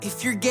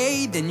If you're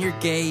gay, then you're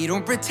gay.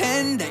 Don't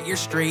pretend that you're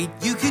straight.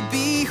 You could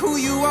be who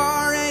you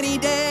are any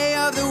day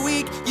of the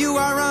week. You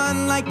are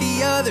unlike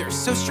the others,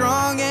 so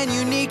strong and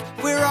unique.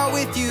 We're all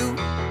with you.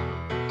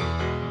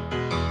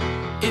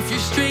 If you're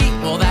straight,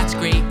 well that's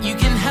great. You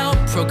can help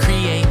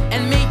procreate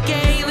and make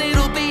gay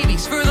little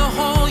babies for the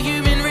whole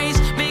human race.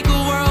 Make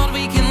a world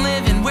we can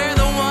live in where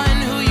the one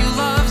who you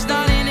love's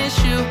not an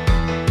issue.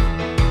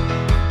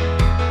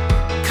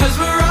 'Cause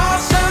we're all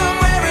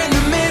somewhere in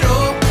the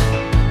middle.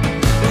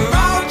 We're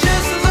all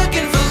just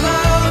looking for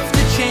love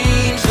to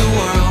change the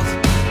world.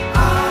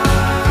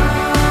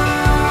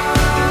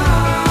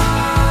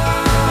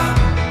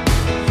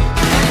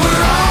 And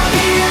we're all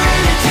here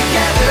in it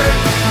together.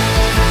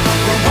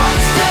 We're one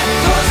step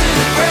closer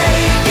to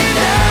breaking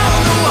down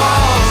the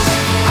walls.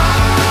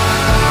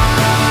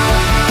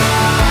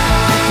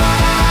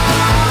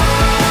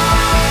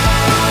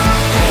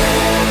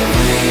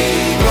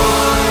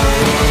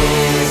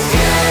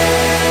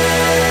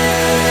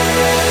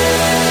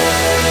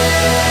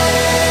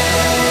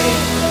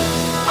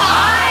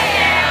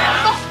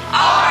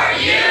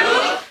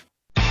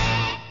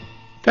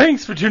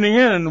 Thanks for tuning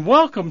in and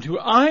welcome to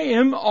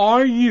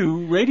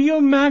IMRU Radio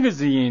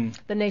Magazine,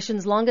 the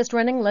nation's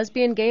longest-running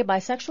lesbian, gay,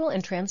 bisexual,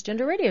 and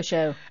transgender radio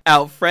show.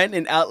 Out front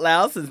and out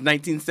loud since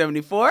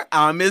 1974,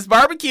 I'm Ms.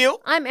 Barbecue.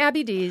 I'm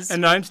Abby Dees.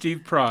 and I'm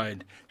Steve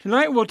Pride.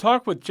 Tonight we'll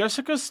talk with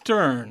Jessica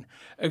Sern,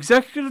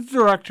 Executive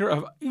Director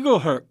of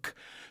IGLHRC,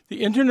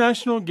 the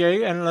International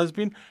Gay and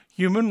Lesbian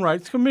Human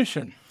Rights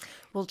Commission.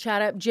 We'll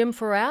chat up Jim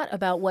Fouratt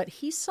about what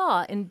he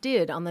saw and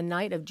did on the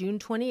night of June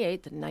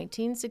 28th,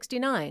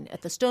 1969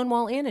 at the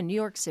Stonewall Inn in New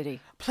York City.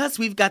 Plus,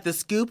 we've got the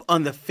scoop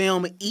on the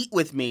film Eat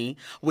With Me,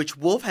 which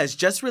Wolf has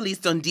just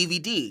released on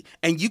DVD.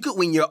 And you could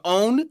win your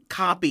own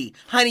copy.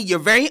 Honey, your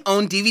very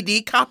own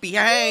DVD copy,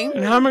 hey?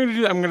 And how am I going to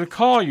do that? I'm going to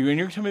call you, and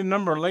you're going to tell me the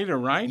number later,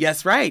 right?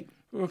 Yes, right.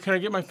 Well, can I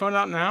get my phone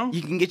out now?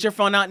 You can get your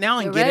phone out now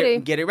and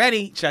Get get it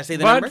ready. Should I say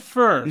the But number?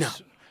 first, No.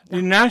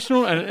 the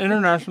national and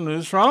international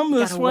news from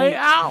this Gotta way wait.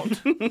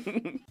 out.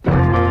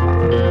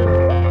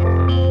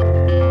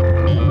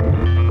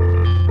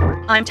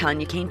 I'm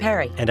Tanya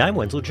Kane-Perry. And I'm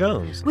Wenzel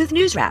Jones. With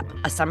News Wrap,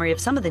 a summary of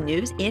some of the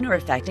news in or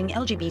affecting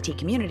LGBT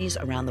communities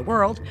around the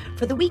world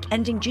for the week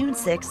ending June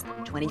 6,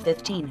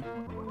 2015.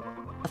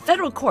 A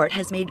federal court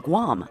has made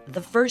Guam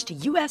the first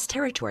U.S.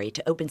 territory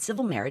to open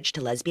civil marriage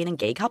to lesbian and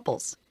gay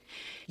couples.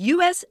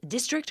 U.S.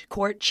 District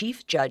Court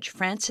Chief Judge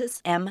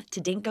Francis M.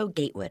 Tedinko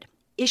Gatewood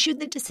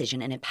issued the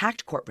decision in a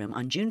packed courtroom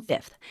on June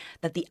 5th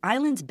that the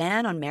island's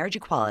ban on marriage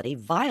equality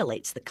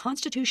violates the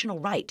constitutional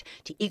right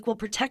to equal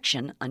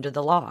protection under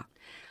the law.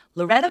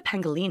 Loretta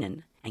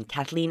Pangilinan and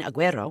Kathleen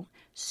Aguero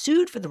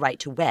sued for the right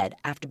to wed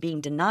after being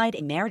denied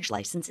a marriage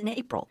license in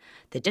April.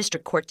 The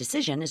district court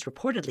decision is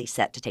reportedly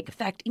set to take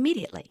effect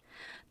immediately.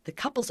 The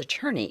couple's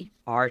attorney,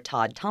 R.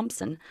 Todd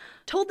Thompson,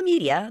 told the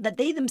media that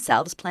they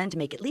themselves plan to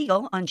make it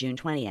legal on June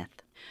 20th.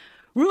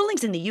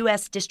 Rulings in the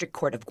U.S. District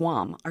Court of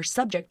Guam are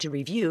subject to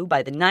review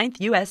by the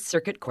 9th U.S.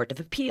 Circuit Court of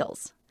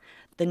Appeals.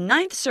 The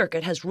 9th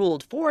Circuit has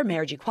ruled for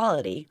marriage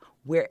equality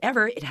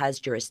wherever it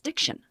has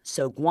jurisdiction,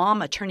 so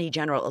Guam Attorney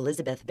General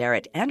Elizabeth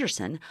Barrett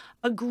Anderson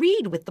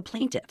agreed with the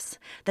plaintiffs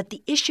that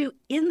the issue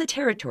in the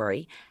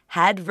territory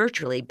had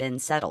virtually been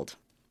settled.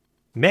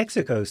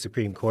 Mexico's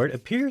Supreme Court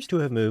appears to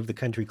have moved the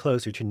country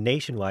closer to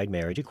nationwide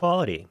marriage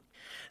equality.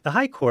 The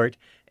High Court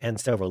and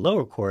several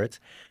lower courts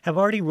have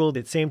already ruled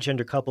that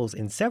same-gender couples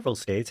in several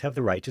states have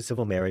the right to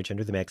civil marriage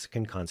under the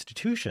Mexican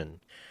Constitution.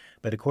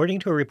 But according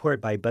to a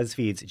report by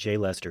BuzzFeed's J.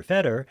 Lester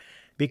Feder,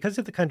 because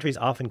of the country's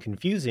often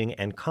confusing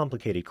and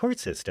complicated court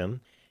system,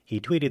 he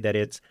tweeted that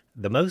it's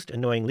the most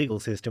annoying legal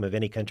system of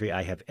any country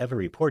I have ever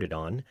reported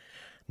on.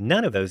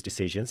 None of those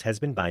decisions has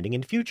been binding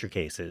in future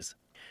cases.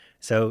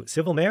 So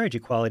civil marriage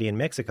equality in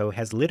Mexico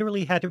has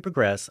literally had to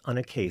progress on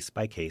a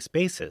case-by-case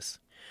basis.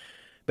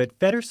 But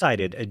Feder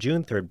cited a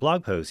June 3rd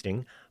blog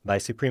posting by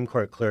Supreme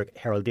Court Clerk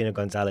Geraldina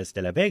Gonzalez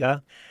de la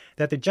Vega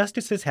that the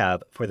justices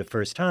have, for the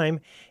first time,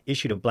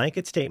 issued a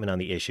blanket statement on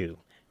the issue,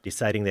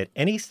 deciding that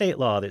any state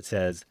law that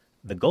says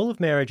the goal of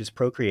marriage is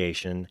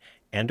procreation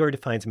and/or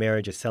defines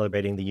marriage as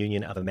celebrating the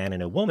union of a man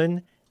and a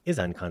woman is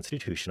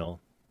unconstitutional.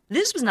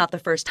 This was not the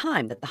first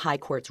time that the High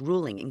Court's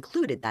ruling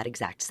included that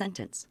exact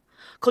sentence.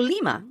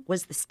 Colima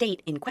was the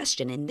state in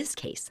question in this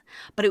case,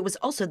 but it was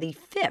also the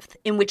fifth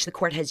in which the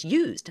court has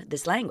used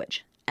this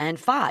language. And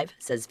 5,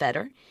 says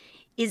Feder,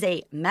 is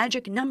a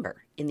magic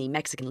number in the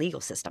Mexican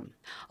legal system.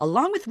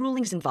 Along with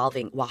rulings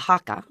involving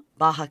Oaxaca,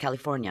 Baja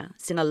California,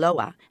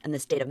 Sinaloa, and the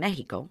state of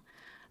Mexico,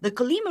 the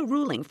Colima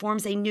ruling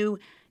forms a new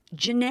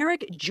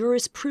generic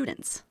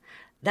jurisprudence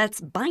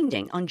that's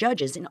binding on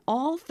judges in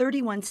all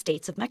 31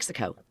 states of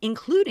Mexico,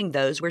 including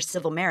those where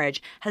civil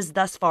marriage has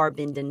thus far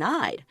been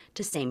denied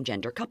to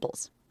same-gender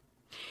couples.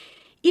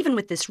 Even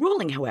with this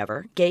ruling,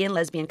 however, gay and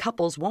lesbian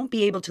couples won't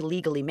be able to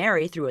legally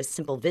marry through a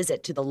simple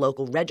visit to the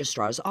local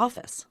registrar's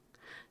office.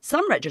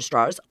 Some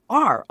registrars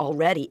are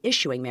already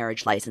issuing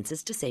marriage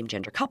licenses to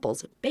same-gender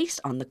couples based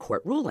on the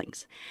court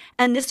rulings,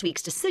 and this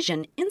week's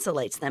decision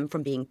insulates them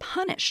from being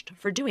punished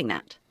for doing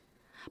that.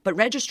 But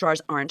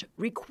registrars aren't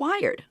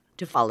required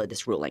to follow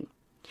this ruling.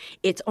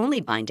 It's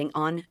only binding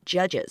on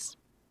judges.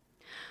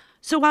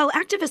 So while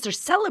activists are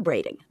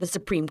celebrating the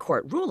Supreme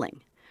Court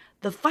ruling,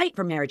 the fight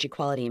for marriage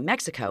equality in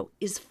Mexico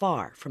is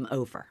far from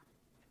over.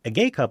 A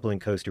gay couple in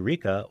Costa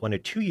Rica won a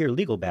 2-year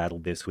legal battle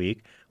this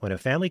week when a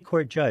family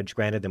court judge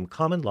granted them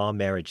common law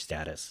marriage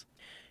status.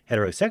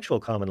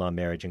 Heterosexual common law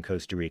marriage in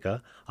Costa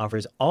Rica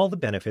offers all the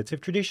benefits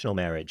of traditional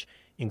marriage,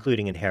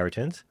 including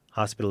inheritance,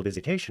 hospital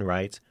visitation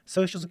rights,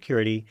 Social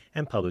Security,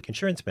 and public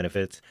insurance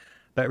benefits,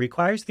 but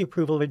requires the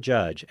approval of a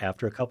judge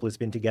after a couple has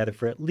been together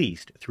for at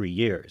least 3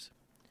 years.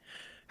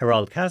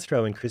 Gerald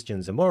Castro and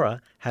Christian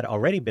Zamora had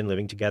already been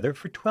living together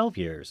for 12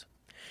 years.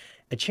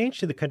 A change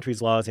to the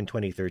country's laws in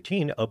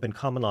 2013 opened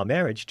common law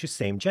marriage to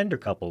same-gender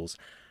couples,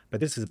 but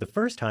this is the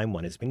first time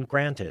one has been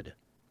granted.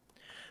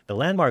 The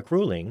landmark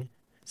ruling,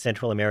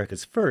 Central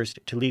America's first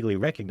to legally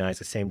recognize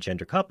a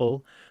same-gender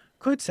couple,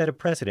 could set a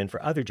precedent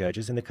for other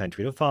judges in the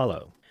country to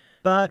follow.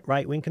 But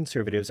right-wing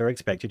conservatives are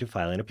expected to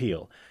file an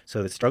appeal,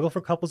 so the struggle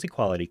for couples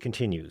equality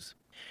continues.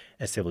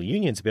 A civil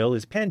unions bill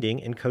is pending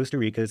in Costa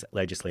Rica's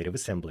Legislative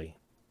Assembly.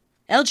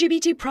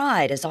 LGBT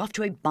pride is off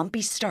to a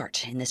bumpy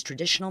start in this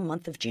traditional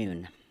month of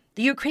June.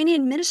 The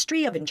Ukrainian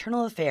Ministry of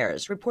Internal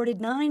Affairs reported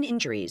 9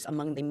 injuries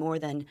among the more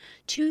than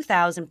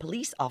 2,000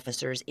 police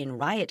officers in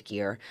riot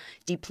gear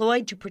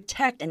deployed to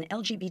protect an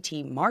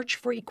LGBT March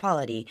for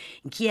Equality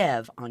in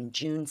Kiev on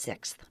June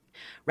 6th.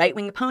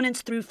 Right-wing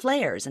opponents threw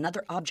flares and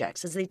other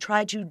objects as they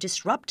tried to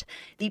disrupt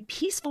the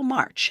peaceful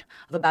march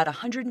of about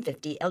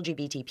 150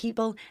 LGBT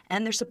people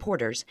and their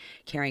supporters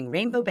carrying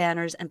rainbow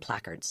banners and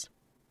placards.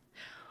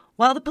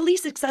 While the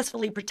police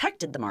successfully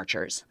protected the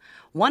marchers,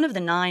 one of the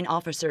 9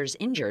 officers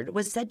injured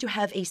was said to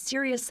have a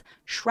serious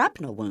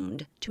shrapnel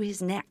wound to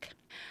his neck.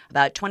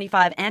 About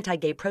 25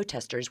 anti-gay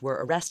protesters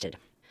were arrested.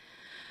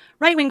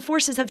 Right-wing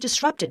forces have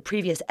disrupted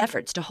previous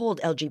efforts to hold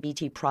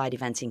LGBT pride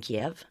events in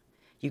Kiev.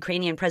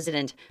 Ukrainian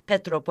President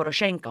Petro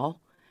Poroshenko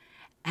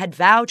had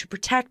vowed to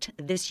protect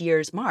this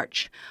year's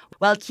march,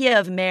 while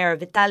Kiev Mayor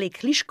Vitaly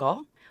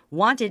Klitschko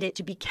wanted it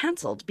to be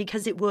canceled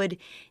because it would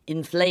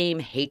inflame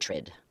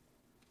hatred.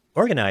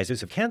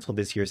 Organizers have canceled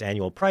this year's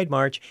annual Pride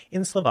March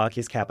in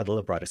Slovakia's capital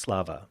of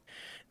Bratislava.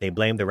 They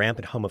blame the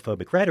rampant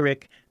homophobic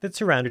rhetoric that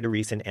surrounded a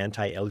recent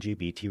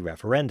anti-LGBT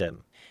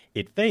referendum.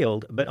 It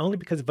failed, but only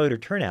because voter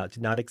turnout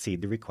did not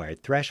exceed the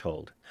required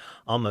threshold.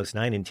 Almost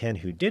 9 in 10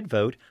 who did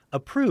vote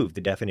approved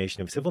the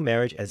definition of civil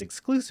marriage as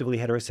exclusively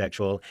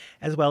heterosexual,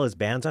 as well as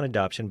bans on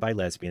adoption by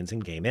lesbians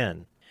and gay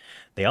men.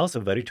 They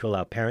also voted to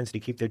allow parents to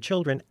keep their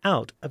children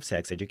out of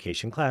sex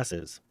education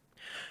classes.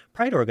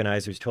 Pride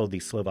organizers told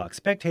the Slovak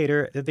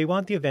Spectator that they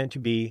want the event to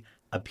be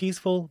a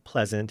peaceful,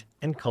 pleasant,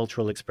 and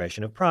cultural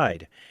expression of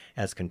pride,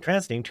 as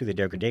contrasting to the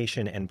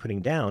degradation and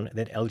putting down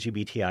that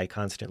LGBTI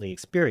constantly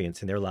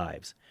experience in their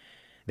lives.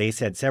 They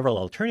said several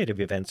alternative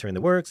events are in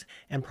the works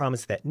and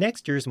promised that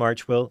next year's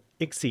march will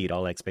exceed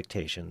all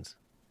expectations.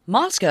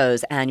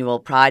 Moscow's annual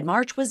Pride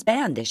March was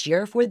banned this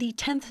year for the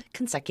 10th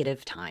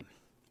consecutive time.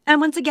 And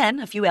once again,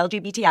 a few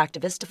LGBT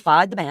activists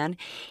defied the ban,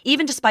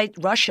 even despite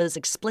Russia's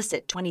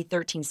explicit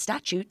 2013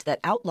 statute that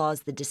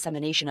outlaws the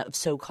dissemination of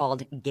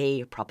so-called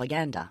gay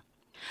propaganda.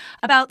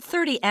 About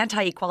 30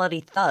 anti-equality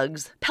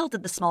thugs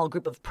pelted the small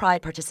group of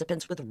Pride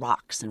participants with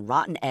rocks and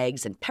rotten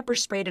eggs and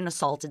pepper-sprayed and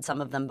assaulted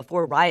some of them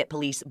before riot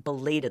police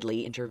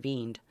belatedly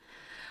intervened.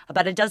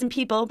 About a dozen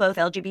people, both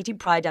LGBT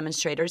Pride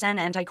demonstrators and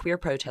anti-queer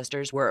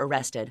protesters, were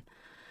arrested.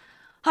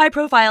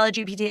 High-profile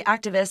LGBT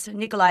activist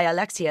Nikolai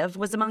Alexiev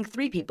was among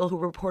 3 people who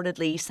were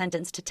reportedly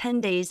sentenced to 10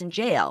 days in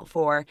jail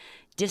for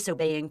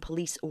disobeying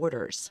police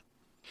orders.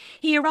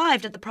 He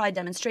arrived at the Pride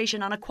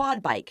demonstration on a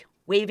quad bike,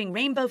 waving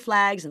rainbow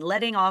flags and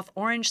letting off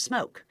orange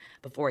smoke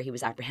before he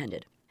was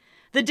apprehended.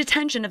 The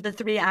detention of the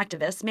 3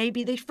 activists may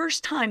be the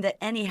first time that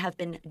any have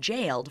been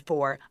jailed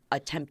for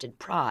attempted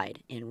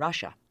pride in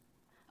Russia.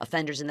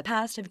 Offenders in the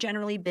past have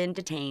generally been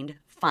detained,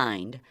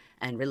 fined,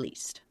 and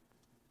released.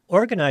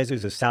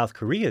 Organizers of South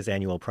Korea's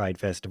annual Pride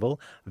Festival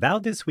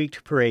vowed this week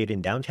to parade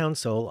in downtown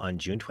Seoul on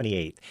June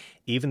 28th,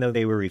 even though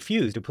they were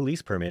refused a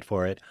police permit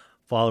for it,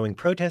 following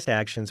protest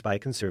actions by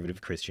conservative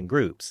Christian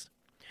groups.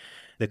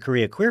 The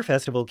Korea Queer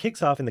Festival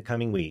kicks off in the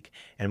coming week,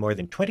 and more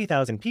than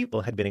 20,000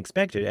 people had been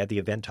expected at the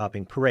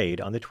event-topping parade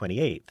on the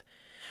 28th.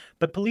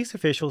 But police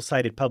officials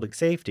cited public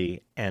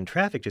safety and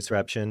traffic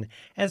disruption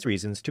as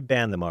reasons to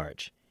ban the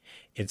march.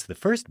 It's the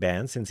first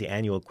ban since the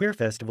annual Queer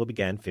Festival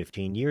began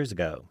 15 years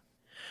ago.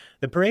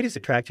 The parade has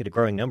attracted a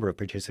growing number of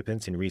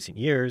participants in recent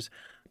years,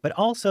 but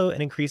also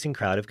an increasing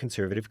crowd of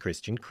conservative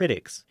Christian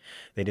critics.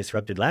 They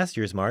disrupted last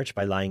year's march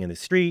by lying in the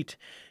street,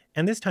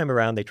 and this time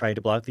around they tried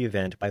to block the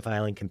event by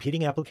filing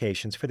competing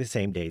applications for the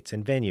same dates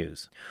and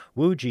venues.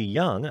 Woo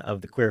Ji-young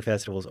of the Queer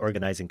Festival's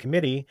organizing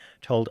committee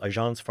told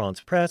Agence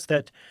France-Presse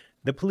that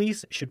the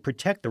police should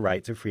protect the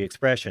rights of free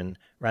expression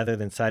rather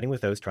than siding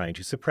with those trying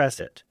to suppress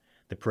it.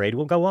 The parade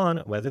will go on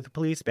whether the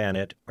police ban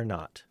it or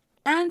not.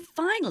 And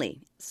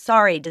finally,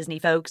 sorry, Disney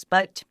folks,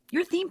 but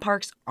your theme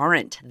parks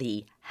aren't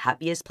the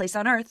happiest place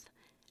on earth,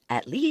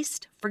 at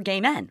least for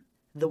gay men.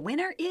 The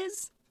winner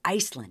is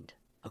Iceland.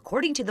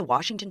 According to the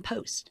Washington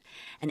Post,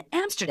 an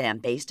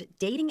Amsterdam-based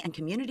dating and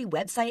community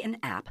website and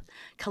app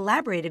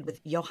collaborated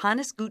with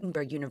Johannes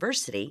Gutenberg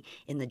University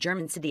in the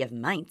German city of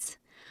Mainz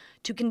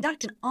to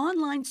conduct an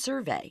online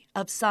survey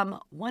of some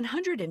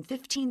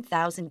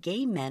 115,000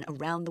 gay men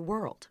around the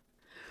world.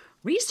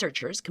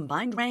 Researchers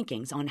combined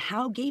rankings on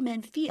how gay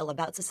men feel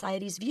about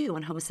society's view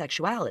on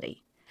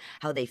homosexuality,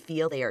 how they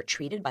feel they are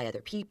treated by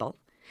other people,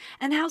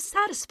 and how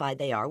satisfied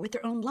they are with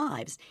their own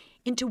lives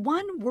into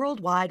one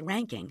worldwide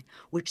ranking,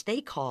 which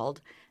they called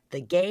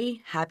the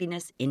Gay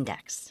Happiness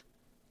Index.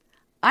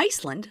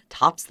 Iceland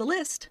tops the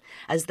list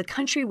as the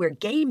country where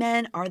gay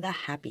men are the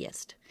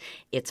happiest.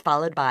 It's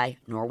followed by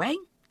Norway,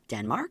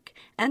 Denmark,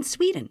 and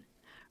Sweden.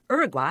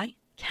 Uruguay,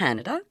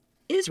 Canada,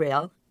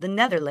 Israel, the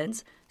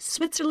Netherlands,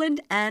 Switzerland,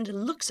 and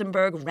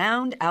Luxembourg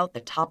round out the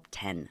top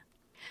 10.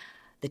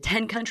 The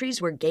 10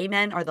 countries where gay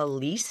men are the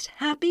least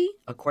happy,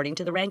 according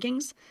to the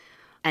rankings,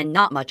 and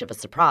not much of a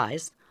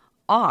surprise,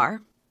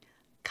 are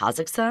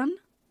Kazakhstan,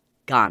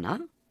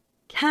 Ghana,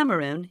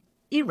 Cameroon,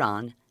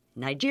 Iran,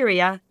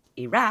 Nigeria,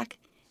 Iraq,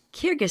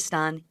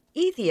 Kyrgyzstan,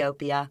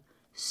 Ethiopia,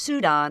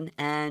 Sudan,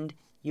 and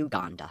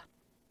Uganda.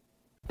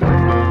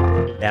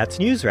 That's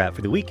News Wrap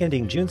for the week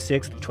ending June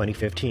 6th,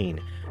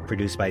 2015.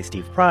 Produced by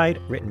Steve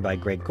Pride, written by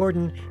Greg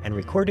Gordon, and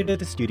recorded at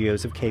the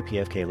studios of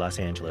KPFK Los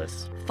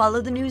Angeles.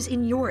 Follow the news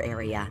in your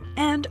area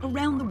and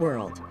around the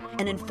world.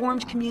 An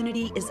informed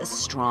community is a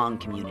strong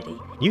community.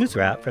 News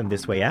Wrap from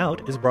This Way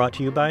Out is brought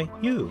to you by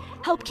you.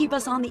 Help keep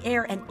us on the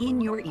air and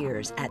in your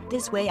ears at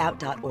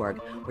thiswayout.org,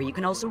 where you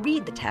can also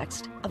read the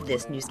text of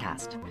this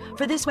newscast.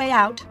 For This Way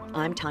Out,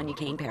 I'm Tanya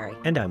Kane Perry.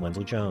 And I'm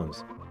Wenzel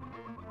Jones.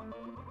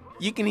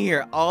 You can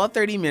hear all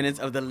 30 minutes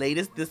of the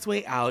latest This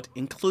Way Out,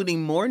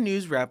 including more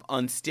news wrap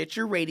on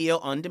Stitcher Radio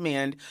On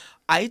Demand,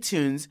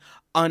 iTunes,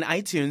 or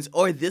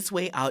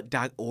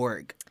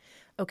thiswayout.org.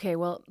 Okay,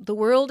 well, the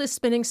world is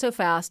spinning so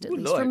fast, at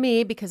least Lord. for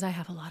me, because I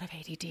have a lot of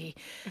ADD,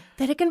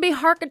 that it can be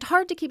hard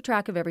to keep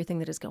track of everything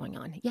that is going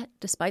on. Yet,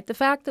 despite the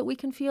fact that we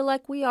can feel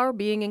like we are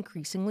being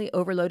increasingly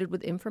overloaded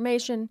with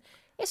information,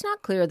 it's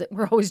not clear that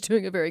we're always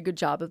doing a very good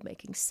job of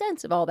making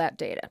sense of all that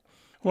data.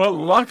 Well,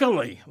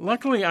 luckily,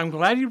 I'm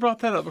glad you brought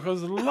that up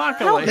because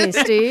luckily... Help me,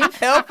 Steve.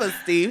 Help us,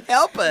 Steve.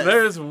 Help us.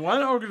 There's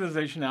one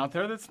organization out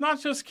there that's not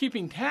just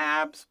keeping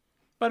tabs,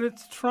 but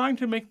it's trying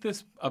to make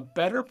this a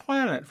better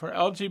planet for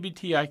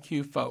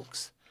LGBTIQ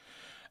folks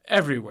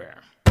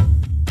everywhere.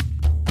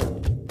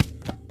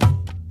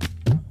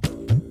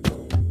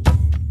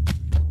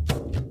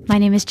 My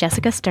name is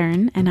Jessica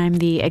Sern, and I'm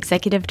the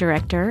Executive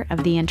Director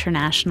of the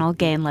International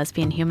Gay and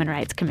Lesbian Human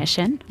Rights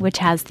Commission, which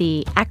has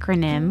the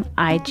acronym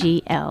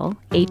IGLHRC,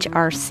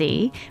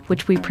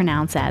 which we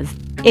pronounce as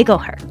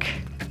IGLHRC.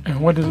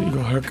 And what does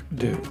IGLHRC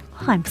do?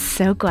 Well, I'm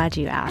so glad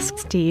you asked,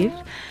 Steve.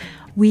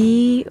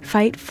 We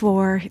fight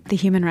for the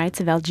human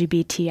rights of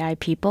LGBTI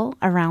people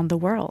around the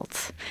world.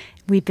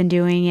 We've been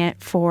doing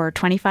it for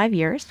 25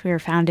 years. We were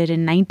founded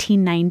in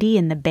 1990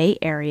 in the Bay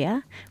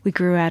Area. We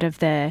grew out of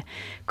the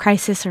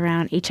crisis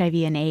around HIV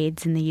and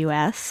AIDS in the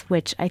U.S.,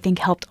 which I think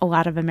helped a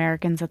lot of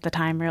Americans at the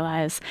time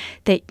realize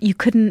that you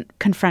couldn't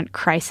confront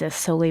crisis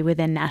solely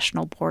within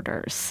national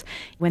borders.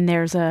 When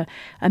there's a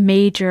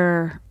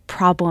major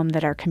problem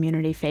that our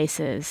community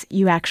faces,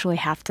 you actually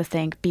have to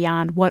think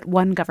beyond what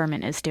one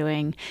government is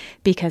doing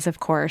because, of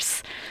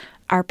course,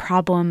 our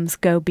problems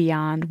go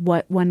beyond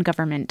what one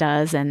government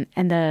does, and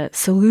the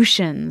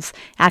solutions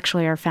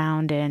actually are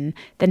found in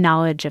the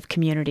knowledge of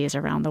communities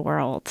around the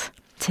world.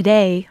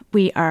 Today,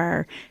 we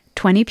are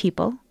 20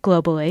 people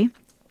globally.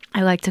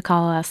 I like to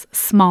call us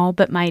small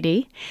but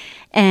mighty,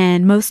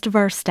 and most of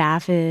our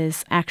staff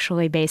is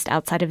actually based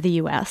outside of the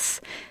U.S.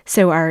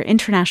 So our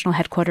international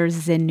headquarters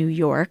is in New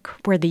York,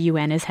 where the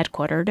UN is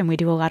headquartered, and we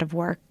do a lot of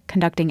work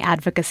conducting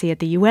advocacy at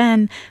the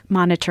UN,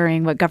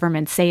 monitoring what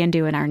governments say and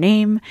do in our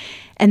name.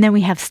 And then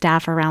we have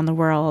staff around the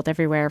world,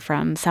 everywhere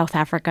from South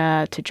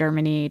Africa to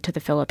Germany to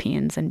the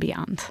Philippines and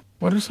beyond.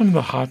 What are some of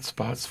the hot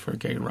spots for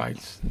gay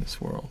rights in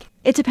this world?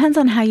 It depends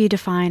on how you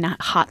define a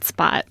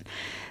hotspot.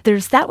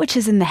 There's that which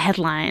is in the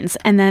headlines,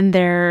 and then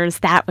there's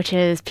that which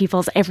is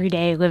people's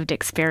everyday lived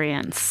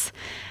experience.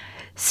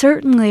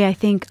 Certainly, I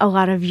think a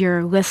lot of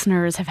your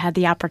listeners have had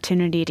the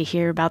opportunity to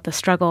hear about the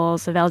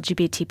struggles of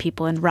LGBT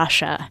people in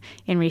Russia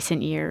in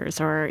recent years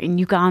or in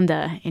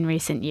Uganda in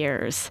recent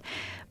years.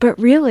 But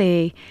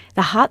really,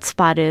 the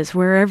hotspot is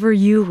wherever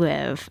you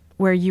live,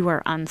 where you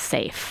are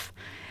unsafe.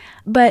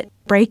 But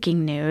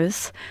breaking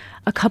news,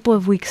 a couple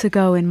of weeks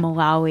ago in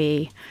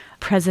Malawi,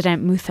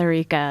 President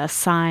Mutharika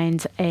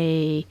signed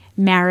a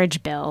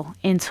marriage bill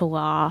into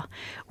law,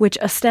 which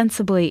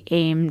ostensibly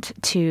aimed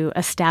to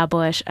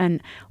establish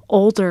an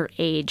older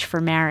age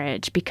for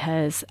marriage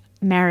because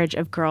marriage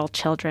of girl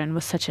children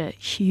was such a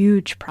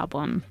huge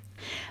problem.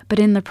 But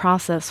in the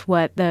process,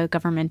 what the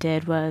government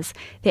did was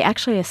they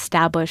actually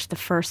established the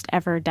first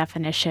ever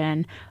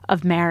definition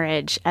of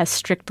marriage as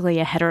strictly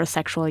a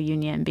heterosexual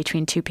union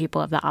between two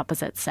people of the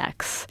opposite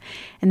sex.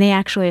 And they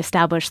actually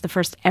established the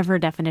first ever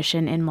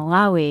definition in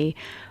Malawi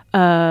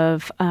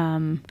of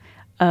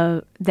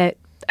that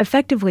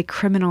effectively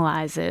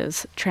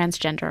criminalizes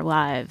transgender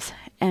lives.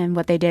 And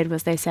what they did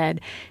was they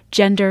said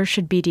gender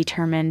should be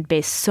determined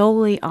based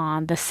solely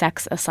on the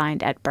sex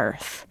assigned at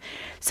birth.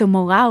 So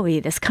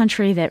Malawi, this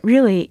country that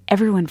really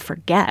everyone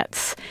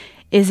forgets,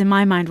 is in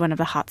my mind one of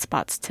the hot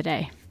spots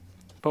today.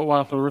 But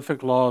while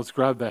horrific laws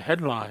grab the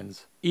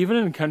headlines, even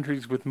in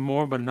countries with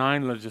more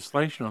benign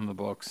legislation on the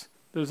books,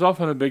 there's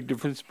often a big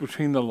difference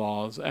between the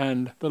laws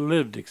and the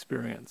lived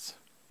experience.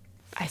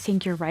 I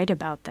think you're right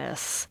about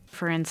this.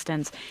 For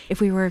instance, if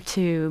we were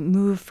to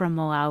move from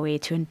Malawi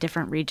to a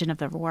different region of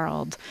the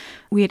world,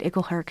 we at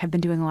IGLHRC have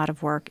been doing a lot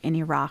of work in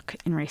Iraq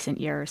in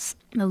recent years.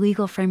 The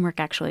legal framework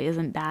actually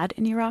isn't bad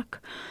in Iraq,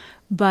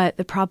 but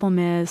the problem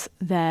is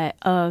that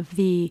of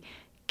the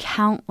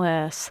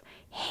countless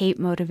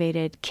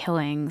hate-motivated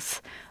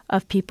killings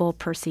of people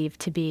perceived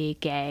to be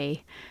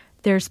gay,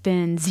 there's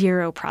been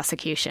 0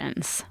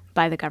 prosecutions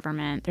by the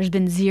government. There's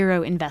been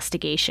 0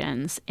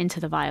 investigations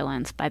into the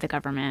violence by the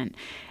government.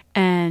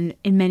 And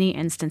in many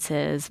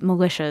instances,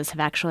 militias have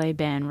actually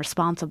been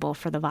responsible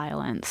for the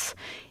violence.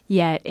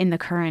 Yet in the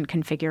current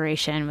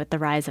configuration with the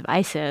rise of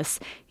ISIS,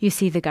 you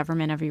see the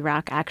government of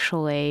Iraq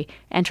actually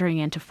entering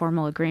into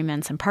formal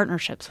agreements and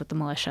partnerships with the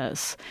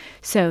militias.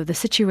 So the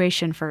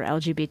situation for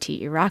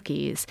LGBT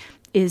Iraqis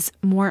is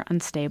more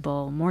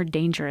unstable, more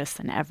dangerous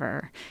than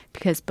ever.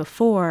 Because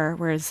before,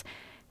 whereas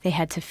they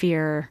had to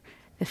fear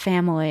the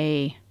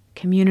family,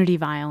 community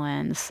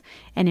violence,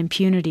 and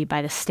impunity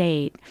by the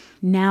state,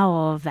 now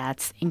all of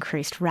that's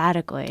increased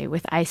radically,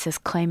 with ISIS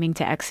claiming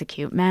to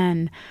execute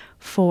men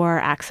for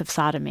acts of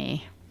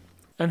sodomy.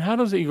 And how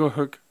does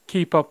IGLHRC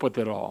keep up with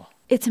it all?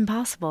 It's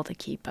impossible to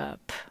keep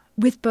up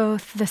with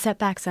both the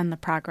setbacks and the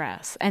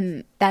progress,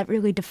 and that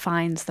really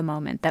defines the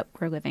moment that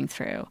we're living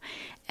through.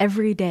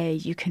 Every day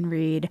you can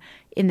read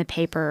in the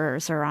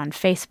papers or on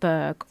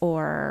Facebook,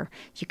 or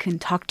you can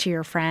talk to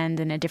your friend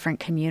in a different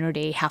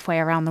community halfway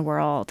around the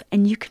world,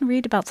 and you can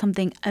read about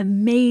something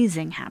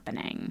amazing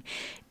happening.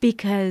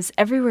 Because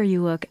everywhere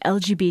you look,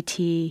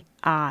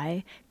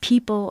 LGBTI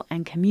people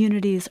and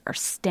communities are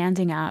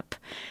standing up.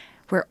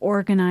 We're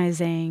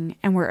organizing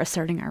and we're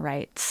asserting our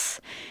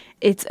rights.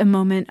 It's a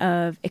moment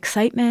of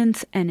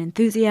excitement and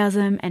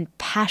enthusiasm and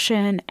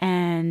passion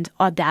and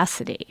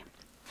audacity.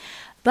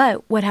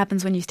 But what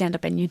happens when you stand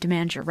up and you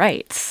demand your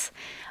rights?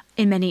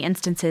 In many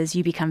instances,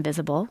 you become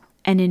visible.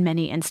 And in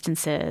many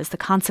instances, the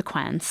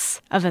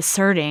consequence of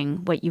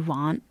asserting what you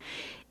want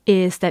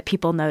is that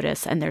people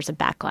notice and there's a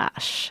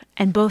backlash.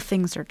 And both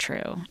things are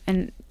true.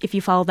 And if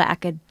you follow the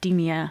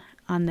academia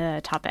on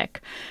the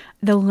topic,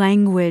 the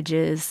language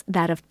is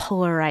that of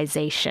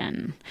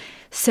polarization.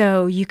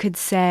 So you could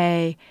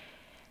say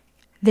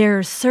there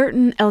are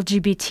certain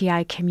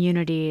LGBTI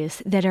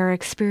communities that are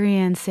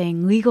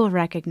experiencing legal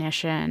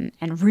recognition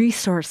and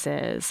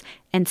resources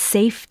and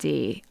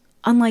safety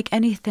unlike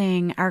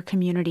anything our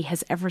community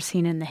has ever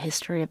seen in the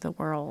history of the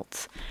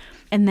world.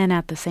 And then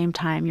at the same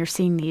time, you're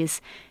seeing these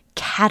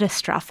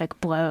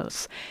catastrophic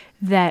blows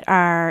that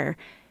are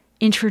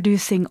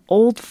introducing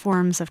old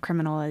forms of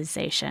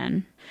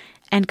criminalization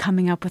and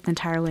coming up with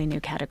entirely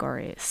new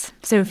categories.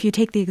 So if you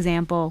take the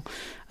example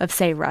of,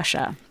 say,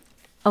 Russia,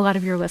 a lot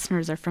of your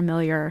listeners are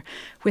familiar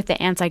with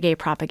the anti-gay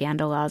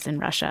propaganda laws in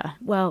Russia.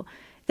 Well,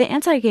 the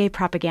anti-gay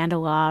propaganda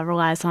law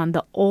relies on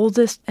the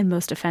oldest and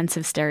most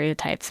offensive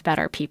stereotypes about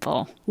our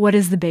people. What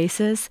is the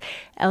basis?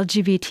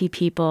 LGBT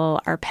people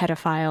are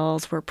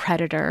pedophiles, we're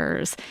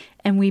predators,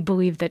 and we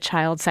believe that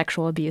child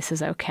sexual abuse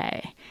is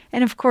okay.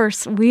 And of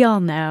course, we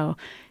all know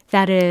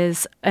that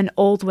is an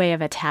old way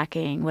of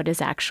attacking what is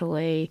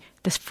actually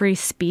this free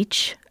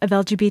speech of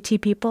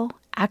LGBT people,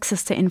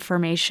 access to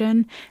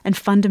information, and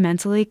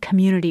fundamentally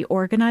community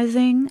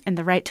organizing and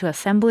the right to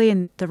assembly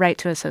and the right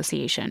to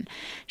association.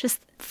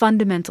 Just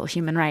fundamental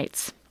human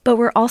rights. But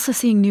we're also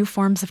seeing new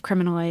forms of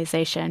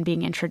criminalization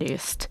being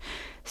introduced.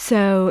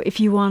 So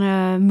if you want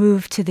to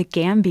move to the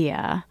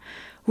Gambia,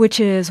 which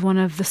is one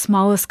of the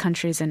smallest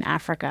countries in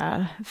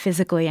Africa,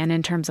 physically and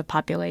in terms of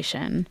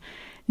population,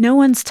 no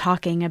one's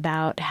talking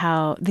about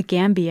how the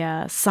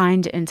Gambia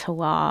signed into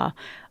law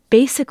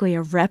basically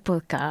a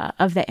replica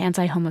of the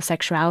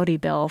anti-homosexuality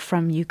bill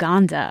from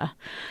Uganda.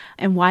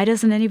 And why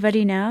doesn't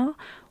anybody know?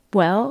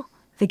 Well,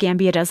 the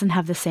Gambia doesn't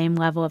have the same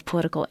level of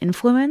political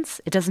influence.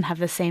 It doesn't have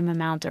the same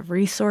amount of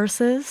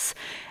resources.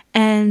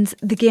 And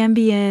the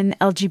Gambian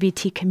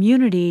LGBT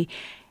community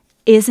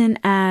isn't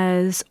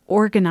as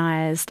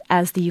organized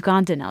as the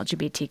Ugandan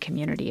LGBT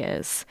community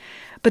is.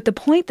 But the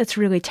point that's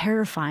really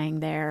terrifying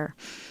there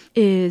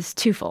is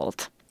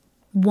twofold.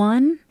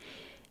 One,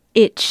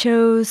 it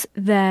shows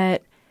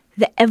that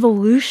the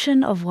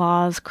evolution of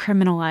laws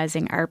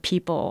criminalizing our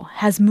people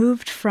has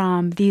moved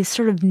from these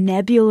sort of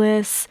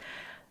nebulous,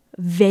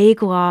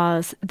 vague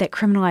laws that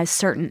criminalize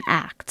certain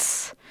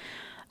acts,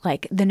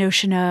 like the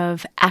notion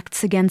of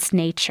acts against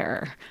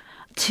nature,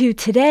 to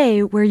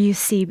today, where you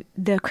see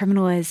the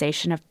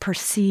criminalization of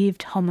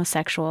perceived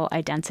homosexual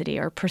identity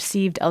or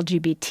perceived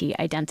LGBT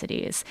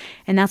identities.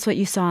 And that's what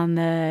you saw in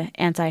the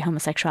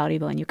anti-homosexuality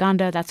bill in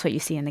Uganda. That's what you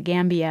see in the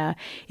Gambia.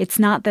 It's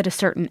not that a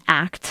certain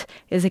act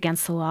is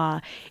against the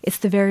law. It's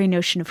the very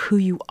notion of who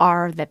you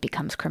are that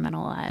becomes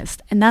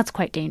criminalized. And that's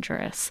quite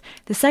dangerous.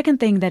 The second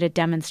thing that it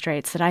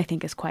demonstrates that I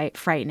think is quite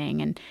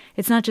frightening, and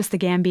it's not just the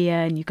Gambia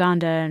and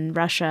Uganda and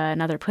Russia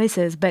and other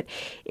places, but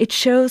it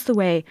shows the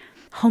way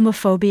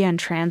homophobia and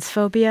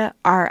transphobia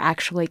are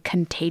actually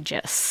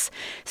contagious.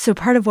 So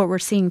part of what we're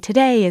seeing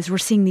today is we're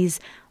seeing these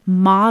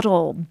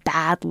model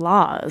bad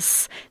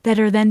laws that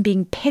are then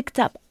being picked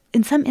up,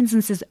 in some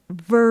instances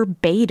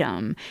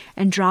verbatim,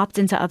 and dropped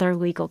into other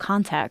legal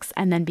contexts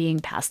and then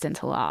being passed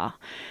into law.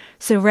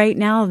 So right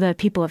now, the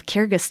people of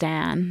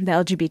Kyrgyzstan, the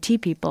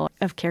LGBT people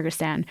of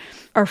Kyrgyzstan,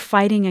 are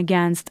fighting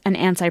against an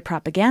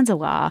anti-propaganda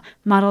law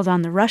modeled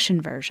on the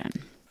Russian version.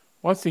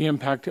 What's the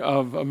impact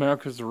of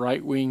America's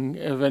right-wing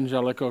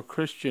evangelical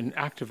Christian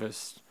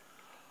activists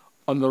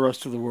on the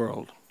rest of the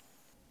world?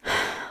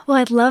 Well,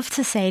 I'd love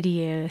to say to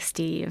you,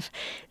 Steve,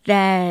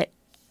 that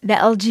the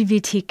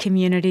LGBT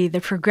community, the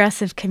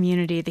progressive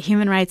community, the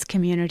human rights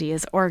community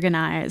is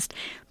organized,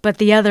 but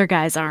the other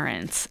guys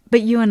aren't.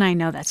 But you and I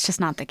know that's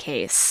just not the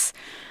case.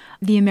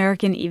 The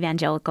American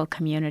evangelical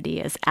community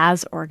is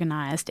as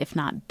organized, if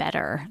not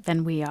better,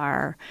 than we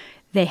are.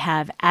 They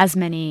have as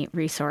many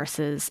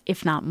resources,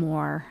 if not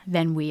more,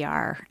 than we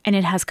are, and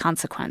it has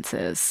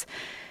consequences.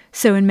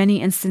 So in many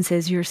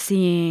instances, you're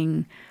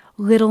seeing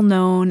little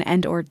known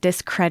and or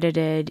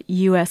discredited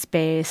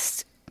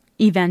U.S.-based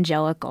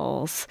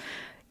evangelicals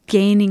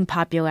gaining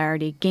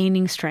popularity,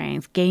 gaining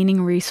strength,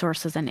 gaining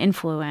resources and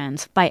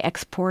influence by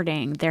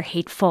exporting their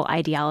hateful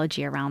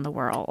ideology around the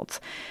world.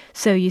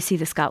 So you see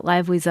the Scott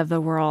Lively's of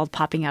the world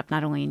popping up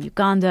not only in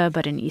Uganda,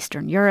 but in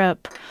Eastern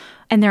Europe,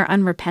 and they're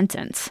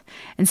unrepentant.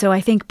 And so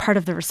I think part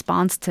of the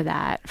response to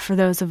that, for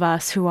those of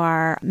us who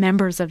are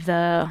members of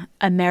the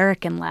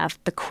American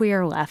left, the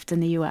queer left in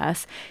the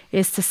U.S.,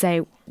 is to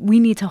say we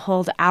need to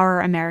hold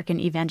our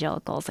American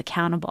evangelicals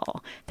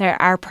accountable.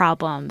 They're our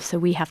problems, so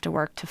we have to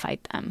work to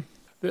fight them.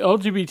 The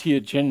LGBT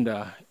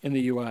agenda in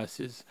the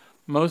U.S. is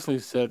mostly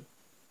set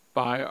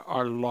by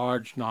our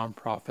large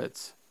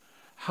nonprofits.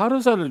 How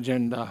does that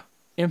agenda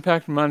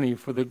impact money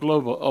for the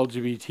global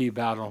LGBT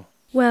battle?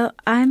 Well,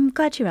 I'm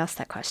glad you asked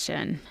that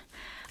question.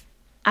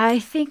 I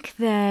think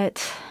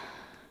that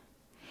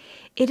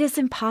it is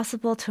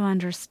impossible to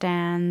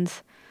understand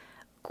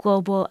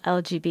global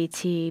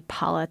LGBT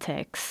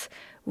politics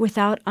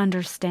without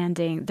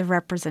understanding the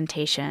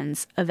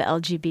representations of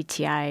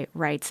LGBTI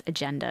rights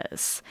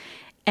agendas.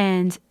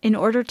 And in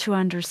order to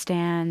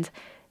understand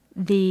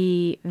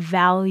the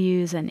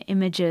values and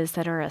images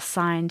that are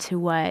assigned to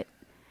what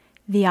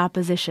the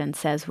opposition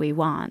says we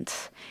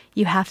want,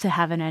 you have to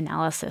have an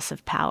analysis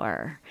of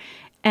power.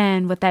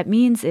 And what that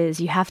means is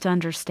you have to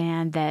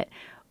understand that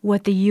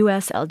what the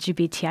U.S.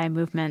 LGBTI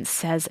movement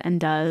says and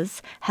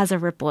does has a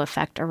ripple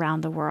effect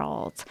around the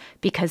world,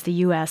 because the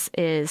U.S.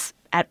 is,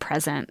 at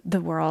present,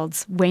 the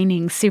world's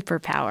waning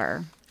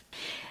superpower.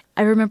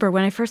 I remember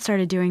when I first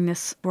started doing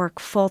this work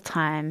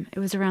full-time, it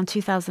was around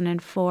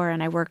 2004,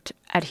 and I worked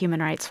at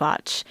Human Rights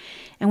Watch.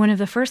 And one of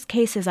the first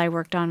cases I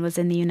worked on was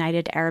in the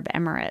United Arab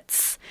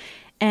Emirates.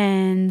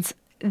 And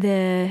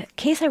the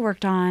case I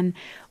worked on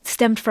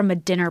stemmed from a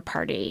dinner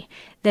party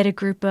that a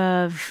group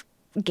of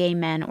gay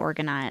men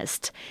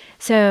organized.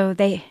 So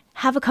they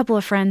have a couple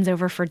of friends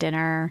over for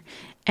dinner,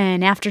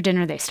 and after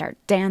dinner they start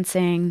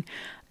dancing.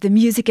 The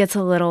music gets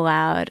a little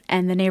loud,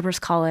 and the neighbors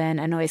call in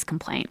a noise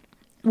complaint,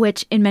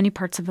 which in many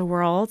parts of the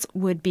world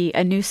would be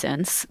a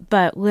nuisance,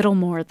 but little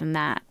more than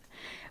that.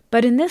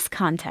 But in this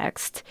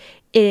context,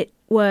 it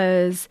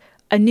was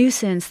a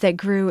nuisance that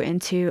grew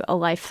into a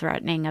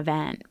life-threatening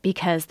event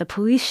because the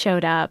police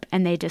showed up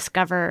and they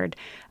discovered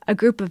a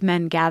group of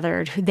men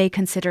gathered who they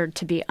considered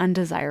to be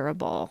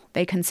undesirable.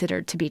 They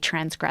considered to be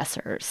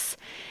transgressors.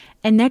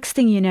 And next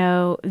thing you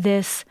know,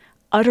 this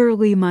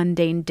utterly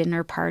mundane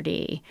dinner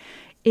party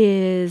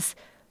is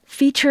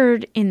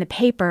featured in the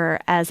paper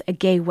as a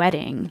gay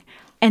wedding,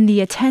 and the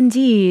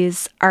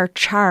attendees are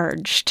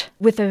charged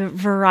with a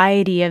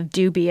variety of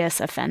dubious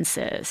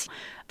offenses.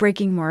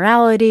 Breaking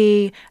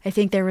morality, I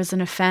think there was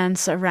an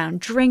offense around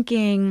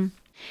drinking.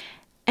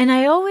 And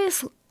I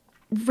always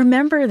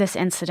remember this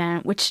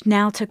incident, which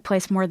now took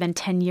place more than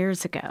 10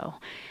 years ago.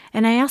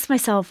 And I asked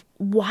myself,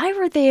 why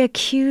were they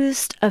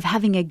accused of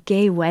having a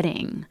gay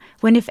wedding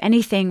when, if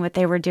anything, what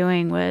they were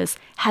doing was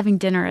having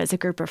dinner as a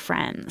group of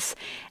friends?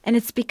 And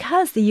it's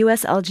because the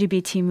U.S.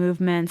 LGBT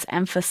movement's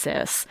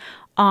emphasis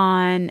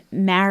on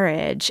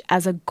marriage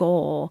as a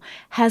goal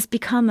has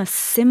become a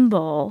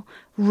symbol,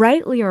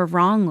 rightly or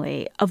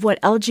wrongly, of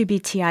what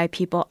LGBTI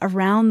people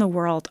around the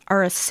world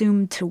are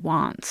assumed to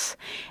want.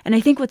 And I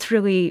think what's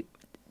really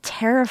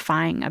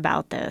terrifying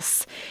about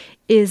this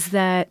is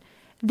that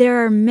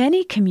there are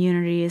many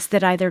communities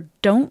that either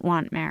don't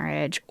want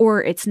marriage,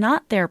 or it's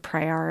not their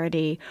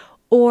priority,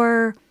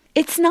 or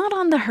it's not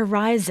on the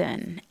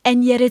horizon,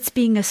 and yet it's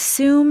being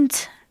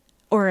assumed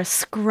or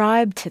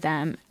ascribe to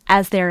them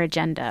as their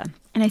agenda.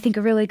 And I think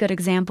a really good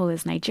example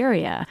is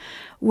Nigeria,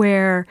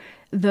 where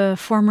the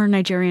former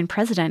Nigerian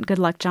president,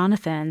 Goodluck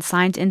Jonathan,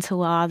 signed into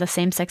law the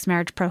same-sex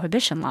marriage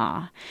prohibition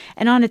law.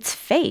 And on its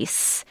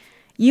face,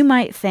 you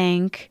might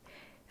think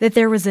that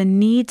there was a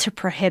need to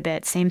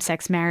prohibit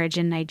same-sex marriage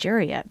in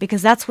Nigeria,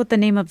 because that's what the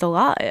name of the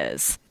law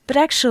is. But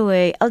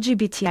actually,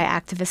 LGBTI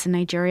activists in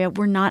Nigeria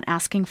were not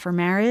asking for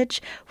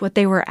marriage. What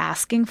they were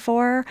asking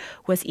for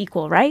was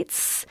equal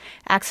rights,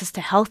 access to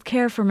health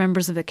care for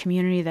members of the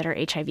community that are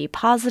HIV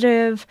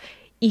positive,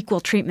 equal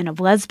treatment of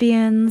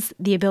lesbians,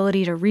 the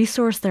ability to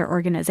resource their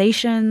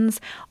organizations,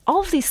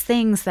 all of these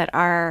things that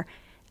are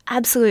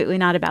absolutely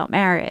not about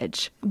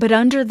marriage. But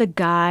under the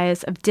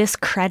guise of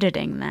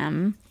discrediting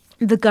them,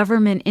 the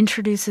government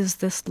introduces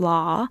this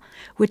law,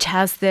 which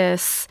has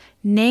this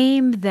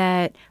name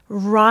that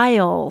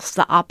riles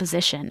the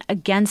opposition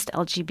against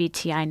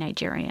LGBTI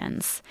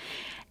Nigerians.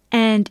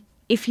 And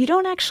if you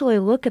don't actually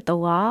look at the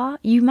law,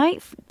 you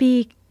might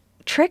be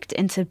tricked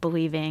into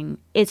believing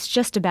it's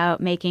just about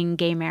making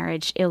gay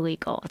marriage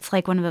illegal. It's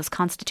like one of those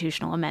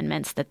constitutional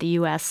amendments that the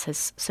U.S.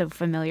 is so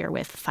familiar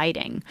with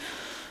fighting.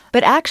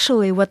 But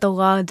actually, what the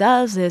law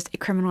does is it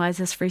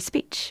criminalizes free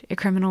speech. It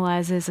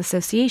criminalizes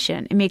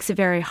association. It makes it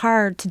very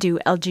hard to do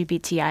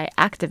LGBTI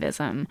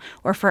activism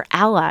or for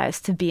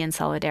allies to be in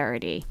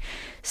solidarity.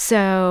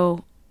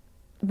 So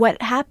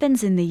what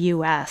happens in the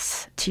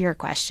U.S., to your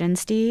question,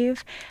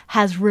 Steve,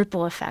 has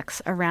ripple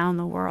effects around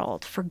the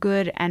world for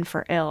good and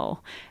for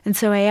ill. And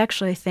so I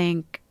actually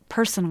think,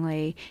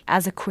 personally,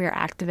 as a queer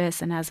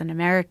activist and as an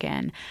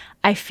American,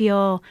 I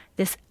feel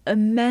this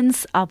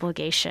immense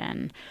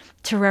obligation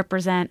to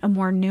represent a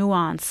more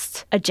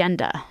nuanced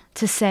agenda,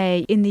 to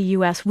say in the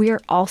U.S. we are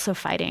also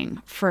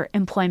fighting for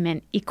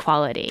employment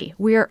equality.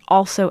 We are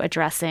also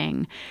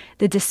addressing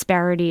the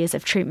disparities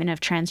of treatment of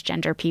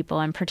transgender people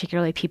and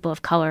particularly people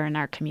of color in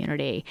our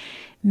community.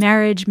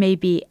 Marriage may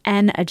be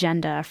an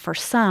agenda for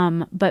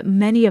some, but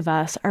many of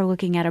us are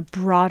looking at a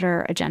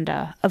broader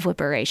agenda of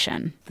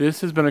liberation.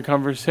 This has been a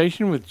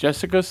conversation with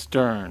Jessica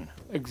Sern,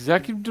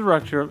 Executive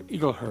Director of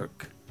IGLHRC,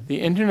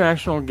 the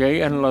International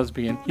Gay and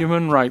Lesbian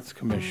Human Rights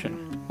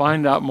Commission.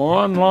 Find out more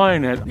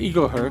online at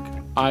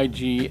IGLHRC,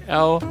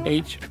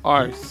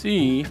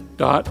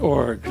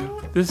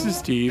 IGLHRC.org. This is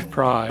Steve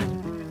Pride.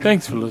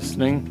 Thanks for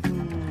listening.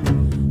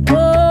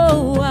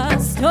 Oh, a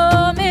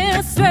storm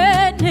is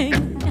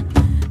threatening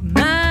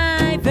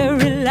my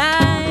very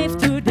life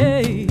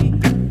today.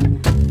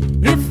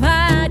 If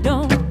I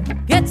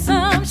don't get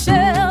some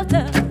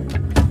shelter,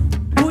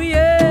 oh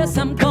yes,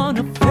 I'm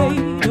gonna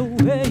fade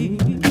away.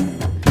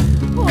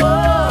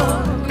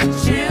 Oh,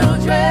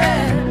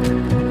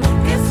 children,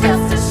 it's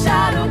just a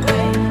shot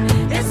away.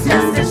 It's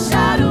just a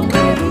shot away.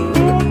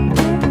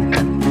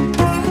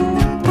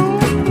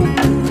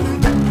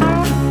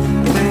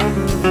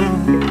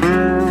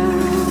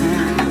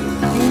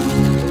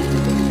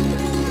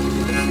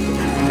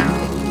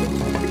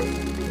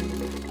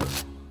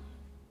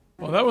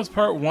 Well, that was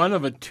part one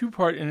of a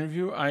two-part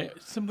interview. I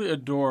simply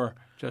adore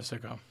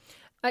Jessica.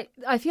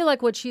 I feel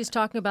like what she's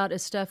talking about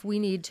is stuff we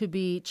need to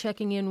be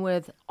checking in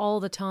with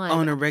all the time.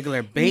 On a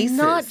regular basis.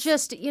 Not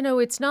just,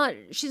 it's not,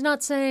 she's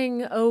not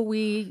saying,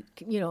 we,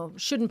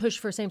 shouldn't push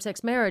for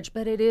same-sex marriage,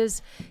 but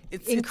it's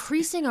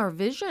increasing our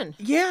vision.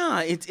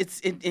 Yeah,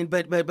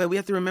 but we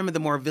have to remember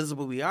the more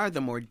visible we are, the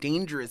more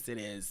dangerous it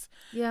is.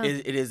 Yeah.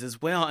 It is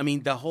as well. I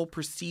mean, the whole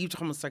perceived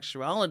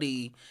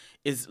homosexuality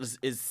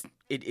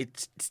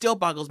it still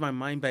boggles my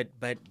mind, but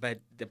the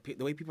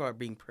way people are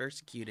being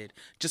persecuted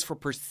just for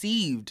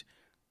perceived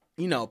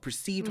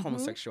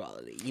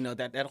homosexuality.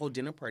 That whole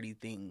dinner party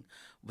thing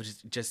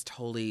was just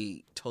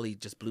totally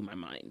just blew my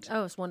mind.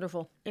 Oh, it's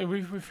wonderful. And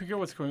we forget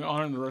what's going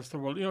on in the rest of the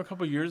world. A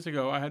couple of years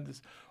ago, I had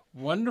this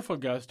wonderful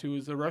guest who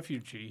was a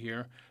refugee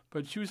here,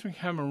 but she was from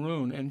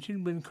Cameroon, and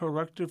she'd been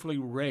correctively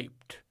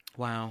raped.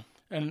 Wow.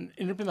 And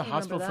ended up in the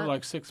hospital for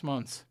like 6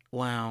 months.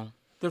 Wow.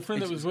 The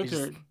friend that was with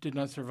her did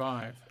not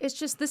survive. It's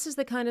just, this is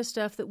the kind of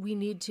stuff that we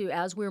need to,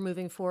 as we're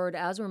moving forward,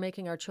 as we're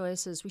making our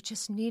choices, we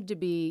just need to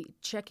be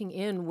checking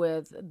in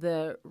with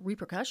the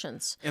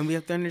repercussions. And we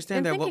have to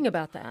understand and thinking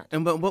about that.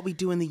 And what we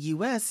do in the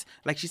U.S.,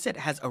 like she said,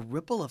 has a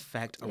ripple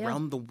effect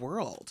around the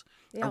world.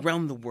 Yeah.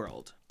 Around the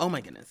world. Oh,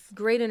 my goodness.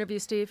 Great interview,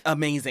 Steve.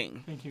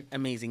 Amazing. Thank you.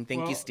 Amazing.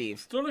 Thank you, Steve.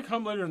 Still to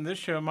come later in this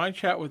show, my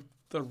chat with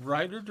the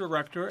writer,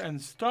 director,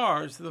 and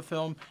stars of the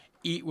film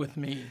Eat With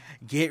Me.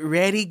 Get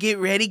ready, and get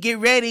ready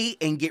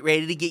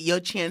to get your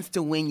chance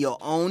to win your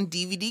own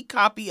DVD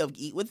copy of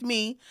Eat With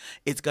Me.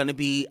 It's going to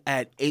be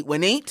at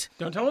 818.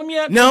 Don't tell them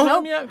yet. No. Don't tell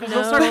them yet, because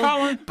they'll start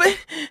calling. But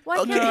why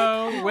can't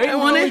no, wait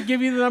until we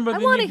give you the number. I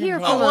want to hear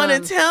from them. I want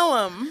to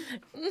tell them.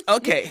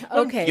 Okay.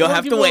 Okay. You'll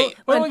have to wait.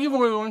 We'll give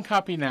away one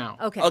copy now.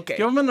 Okay.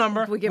 Give them a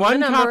number. We give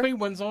one them a number. copy,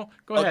 Wenzel.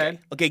 Go ahead.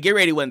 Okay, get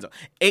ready, Wenzel.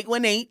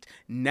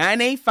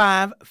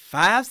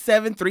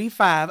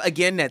 818-985-5735.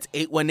 Again, that's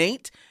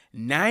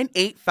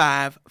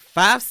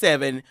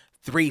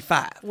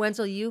 818-985-5735.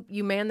 Wenzel,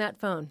 you man that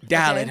phone.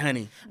 Dial it,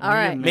 honey. All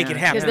right. Make it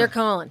happen. Because they're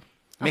calling.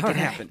 Make All it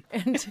right. happen.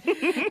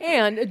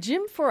 And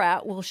Jim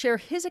Fouratt will share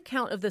his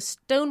account of the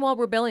Stonewall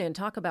Rebellion.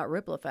 Talk about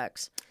ripple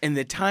effects. And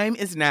the time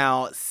is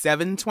now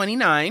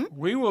 7:29.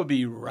 We will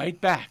be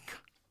right back.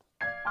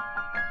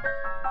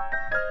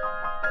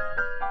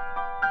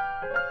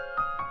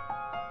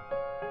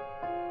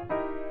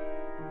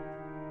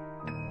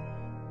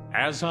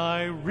 As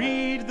I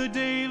read the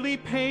daily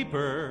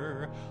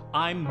paper,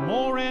 I'm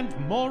more and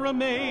more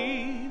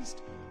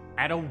amazed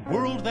at a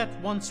world that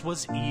once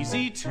was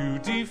easy to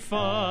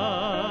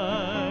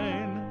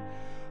define.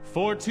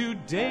 For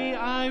today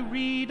I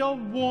read a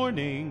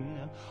warning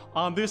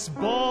on this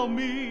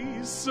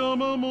balmy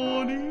summer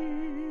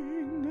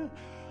morning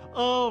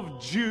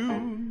of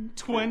June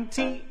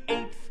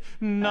 28th,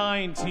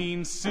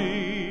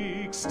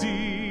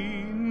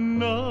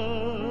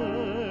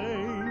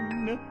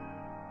 1969.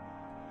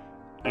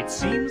 It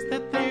seems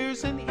that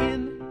there's an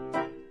inn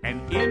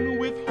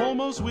with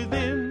homos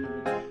within,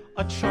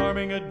 a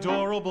charming,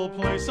 adorable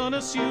place,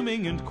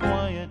 unassuming and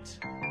quiet.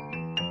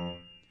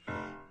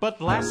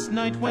 But last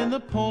night when the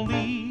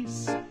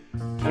police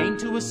came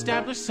to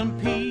establish some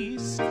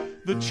peace,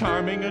 the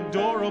charming,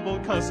 adorable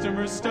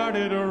customers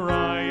started a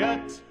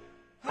riot.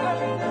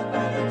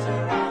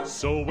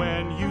 So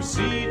when you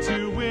see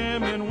two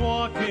women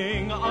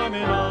walking arm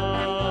in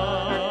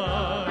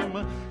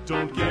arm,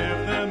 don't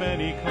give them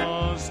any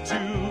cause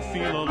to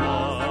feel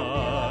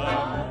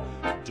alarm.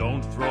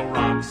 Don't throw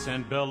rocks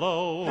and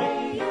bellow,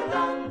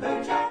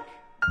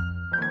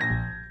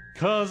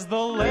 cause the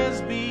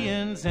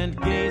lesbians and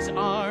gays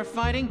are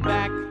fighting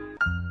back.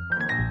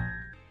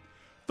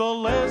 The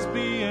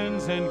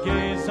lesbians and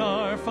gays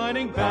are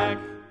fighting back.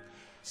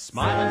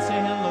 Smile and say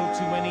hello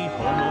to any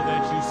homo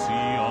that you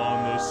see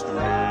on the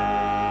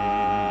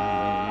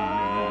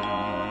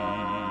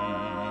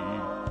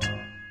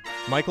street.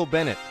 Michael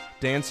Bennett,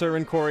 dancer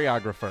and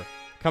choreographer,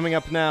 coming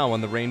up now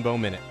on the Rainbow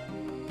Minute.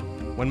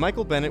 When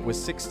Michael Bennett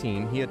was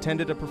 16, he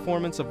attended a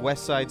performance of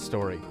West Side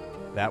Story.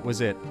 That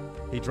was it.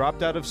 He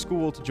dropped out of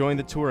school to join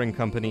the touring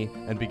company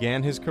and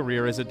began his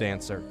career as a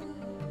dancer.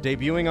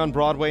 Debuting on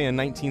Broadway in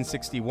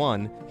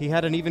 1961, he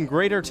had an even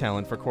greater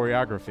talent for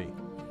choreography.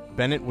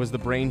 Bennett was the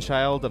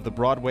brainchild of the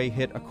Broadway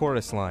hit A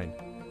Chorus Line.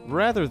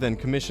 Rather than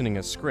commissioning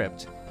a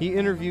script, he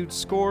interviewed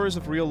scores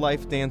of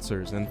real-life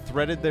dancers and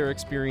threaded their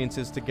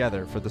experiences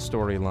together for the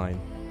storyline.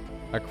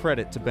 A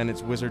credit to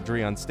Bennett's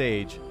wizardry on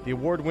stage, the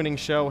award-winning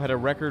show had a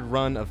record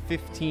run of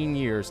 15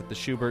 years at the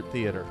Shubert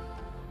Theater.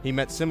 He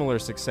met similar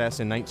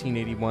success in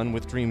 1981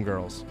 with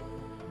Dreamgirls.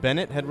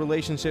 Bennett had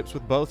relationships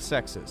with both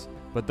sexes,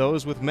 but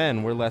those with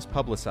men were less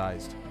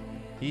publicized.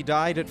 He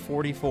died at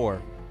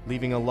 44,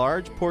 leaving a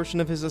large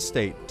portion of his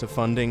estate to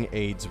funding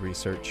AIDS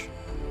research.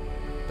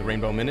 The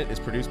Rainbow Minute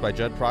is produced by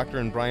Judd Proctor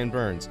and Brian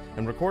Burns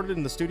and recorded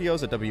in the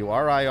studios at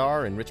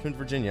WRIR in Richmond,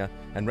 Virginia,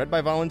 and read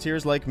by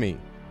volunteers like me,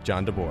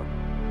 John DeBoer.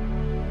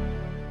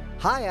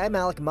 Hi, I'm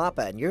Alec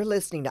Mappa, and you're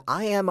listening to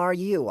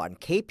IMRU on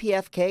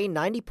KPFK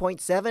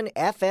 90.7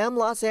 FM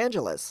Los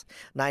Angeles,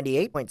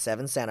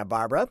 98.7 Santa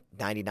Barbara,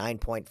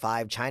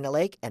 99.5 China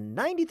Lake, and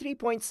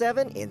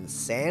 93.7 in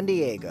San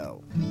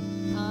Diego.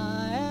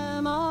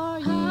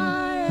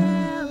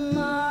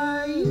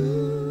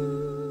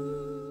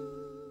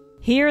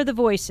 Hear the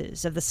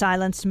voices of the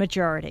silenced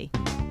majority.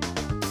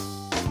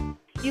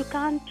 You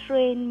can't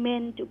train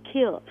men to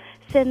kill,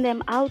 send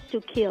them out to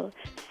kill,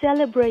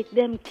 celebrate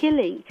them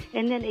killing,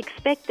 and then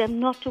expect them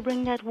not to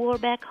bring that war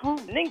back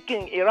home.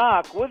 Linking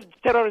Iraq with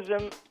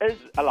terrorism is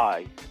a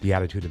lie. The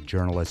attitude of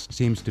journalists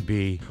seems to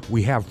be,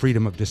 we have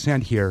freedom of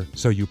dissent here,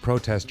 so you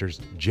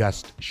protesters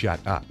just shut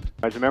up.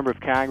 As a member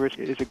of Congress,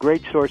 it is a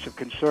great source of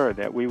concern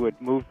that we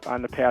would move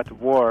on the path of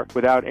war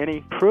without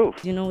any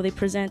proof. You know, they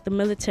present the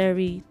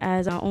military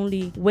as our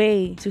only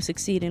way to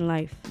succeed in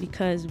life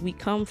because we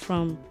come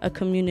from a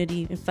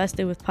community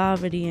infested with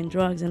poverty and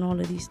drugs and all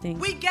of these things.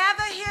 We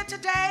gather here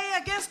today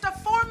against a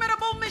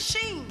formidable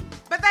machine,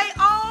 but they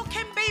all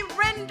can be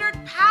rendered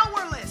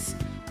powerless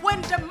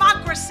when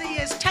democracy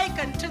is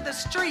taken to the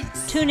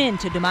streets. Tune in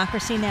to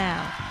Democracy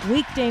Now!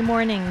 Weekday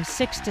mornings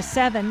 6 to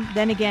 7,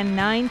 then again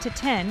 9 to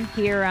 10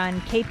 here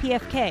on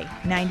KPFK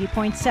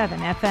 90.7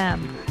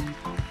 FM.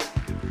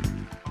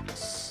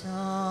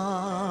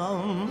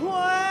 Somewhere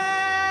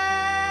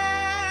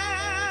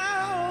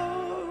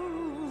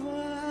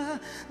over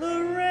the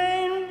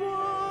rainbow,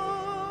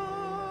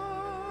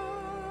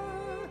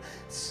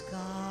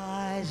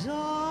 skies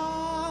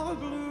are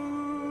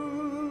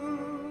blue,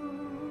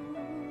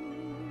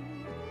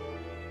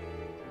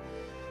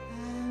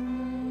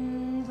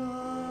 and those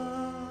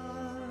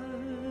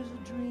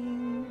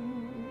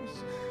dreams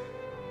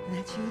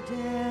that you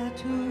dare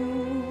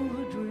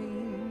to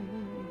dream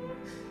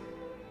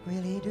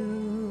really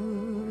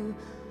do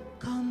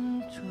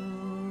come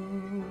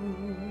true.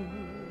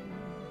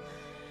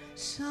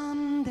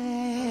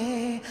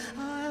 Someday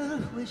I'll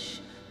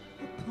wish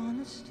upon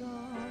a star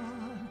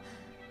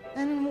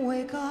and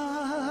wake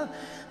up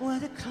where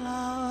the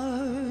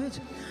clouds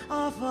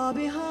are far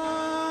behind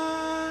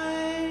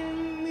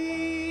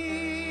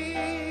me,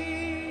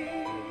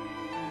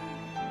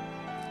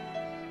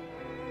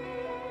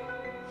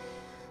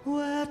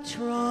 where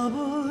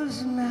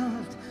troubles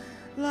melt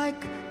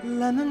like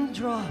lemon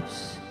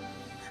drops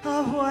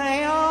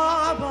away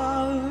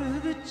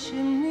above the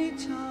chimney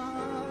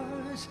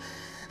tops.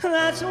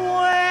 That's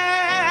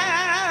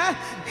where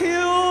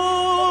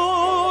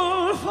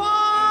you'll find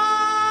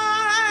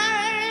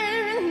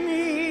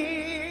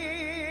me,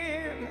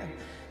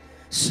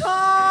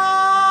 somewhere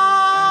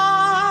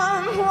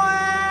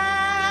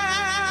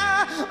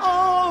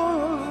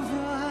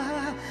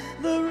over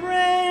the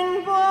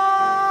rainbow.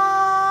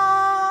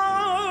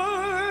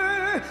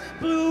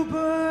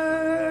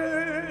 Bluebirds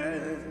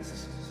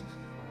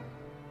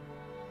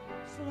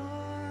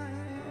fly,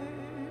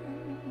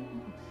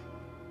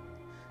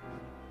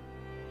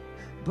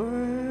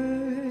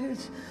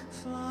 birds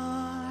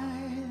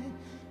fly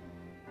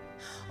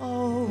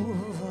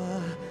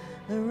over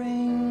the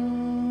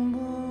rainbow.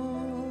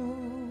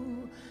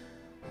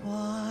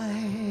 Why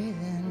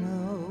then,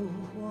 oh,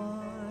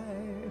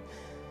 why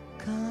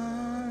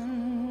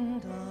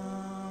can't I?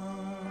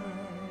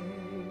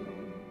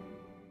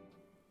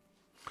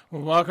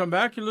 Well, welcome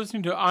back. You're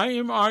listening to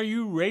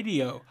IMRU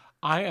Radio.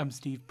 I am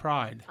Steve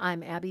Pride.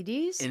 I'm Abby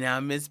Dees. And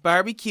I'm Miss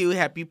Barbecue.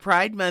 Happy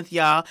Pride Month,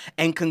 y'all.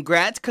 And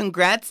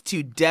congrats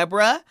to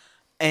Deborah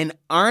and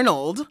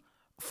Arnold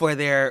for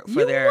their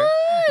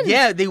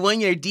yeah, they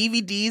won your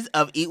DVDs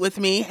of Eat With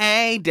Me.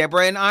 Hey,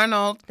 Deborah and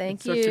Arnold.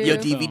 Thank you. Your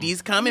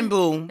DVD's coming,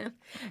 boo.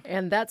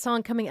 And that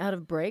song coming out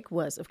of break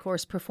was, of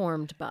course,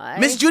 performed by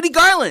Miss Judy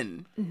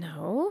Garland.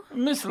 No.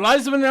 Miss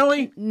Liza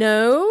Minnelli.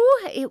 No,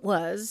 it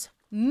was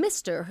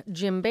Mr.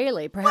 Jim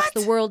Bailey, perhaps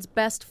the world's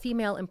best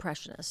female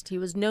impressionist. He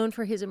was known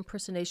for his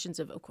impersonations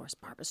of course,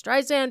 Barbra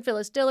Streisand,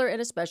 Phyllis Diller, and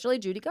especially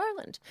Judy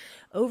Garland.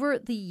 Over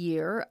the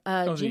year...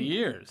 Over the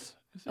years.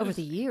 Over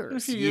the years. A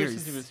few years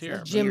since he was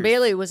here. Jim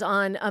Bailey was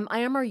on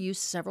IMRU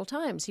several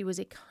times. He was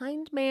a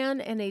kind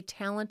man and a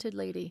talented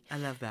lady. I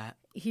love that.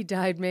 He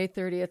died May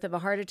 30th of a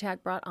heart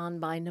attack brought on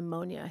by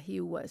pneumonia. He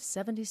was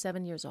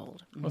 77 years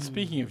old. Well,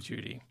 speaking of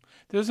Judy,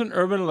 there's an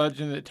urban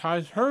legend that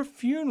ties her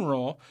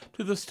funeral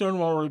to the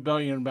Stonewall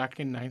Rebellion back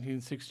in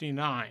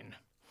 1969.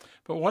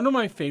 But one of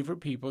my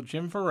favorite people,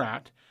 Jim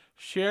Fouratt,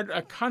 shared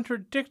a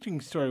contradicting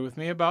story with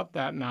me about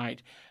that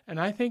night, and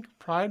I think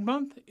Pride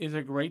Month is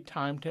a great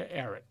time to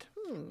air it.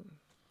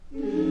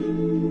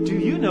 Do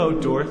you know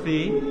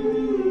Dorothy?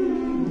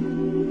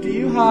 Do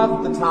you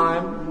have the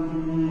time?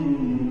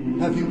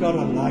 Have you got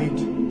a light,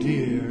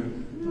 dear?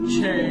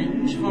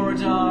 Change for a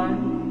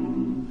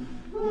dime.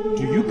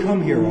 Do you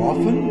come here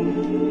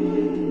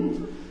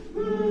often?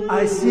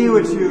 I see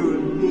what you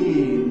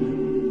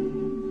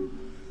mean.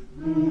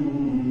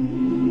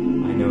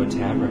 I know a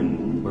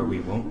tavern where we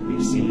won't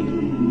be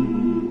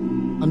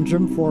seen. I'm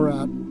Jim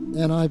Fouratt,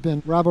 and I've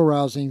been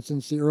rabble-rousing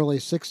since the early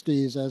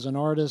 60s as an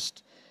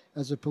artist,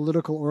 as a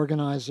political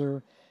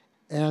organizer,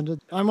 and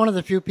I'm one of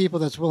the few people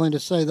that's willing to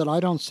say that I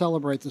don't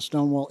celebrate the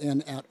Stonewall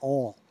Inn at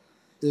all.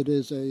 It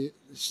is a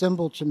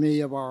symbol to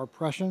me of our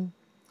oppression.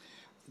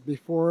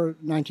 Before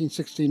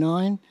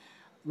 1969,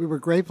 we were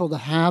grateful to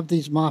have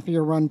these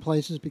mafia-run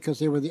places because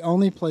they were the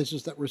only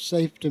places that were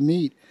safe to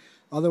meet.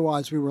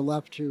 Otherwise, we were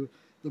left to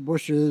the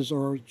bushes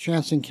or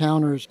chance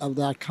encounters of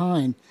that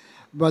kind.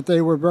 But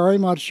they were very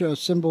much a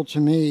symbol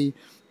to me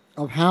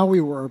of how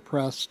we were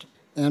oppressed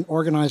and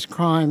organized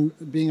crime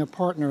being a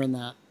partner in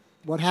that.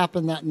 What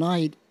happened that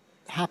night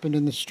happened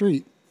in the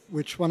street,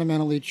 which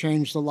fundamentally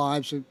changed the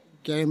lives of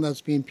gay and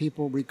lesbian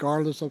people,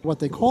 regardless of what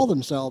they call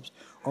themselves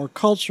or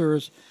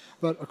cultures.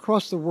 But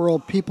across the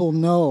world, people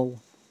know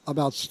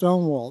about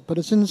Stonewall, but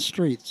it's in the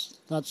streets.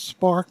 That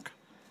spark,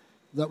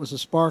 that was a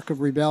spark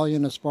of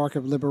rebellion, a spark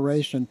of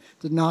liberation,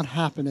 did not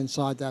happen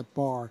inside that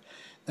bar.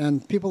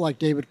 And people like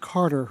David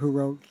Carter, who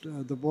wrote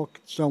the book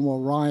Stonewall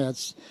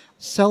Riots,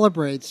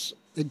 celebrates,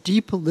 it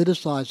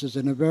depoliticizes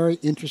in a very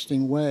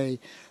interesting way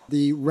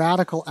the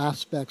radical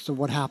aspects of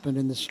what happened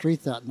in the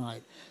street that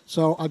night.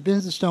 So I've been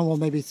to Stonewall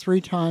maybe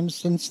 3 times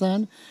since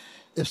then.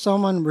 If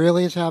someone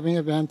really is having an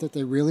event that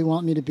they really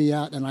want me to be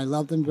at, and I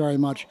love them very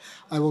much,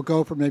 I will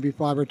go for maybe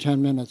 5 or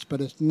 10 minutes,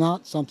 but it's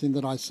not something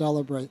that I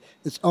celebrate.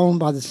 It's owned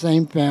by the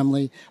same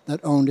family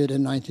that owned it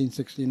in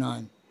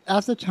 1969.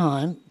 At the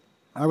time,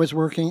 I was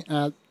working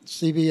at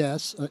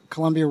CBS, at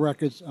Columbia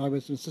Records. I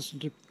was an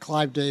assistant to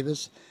Clive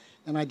Davis,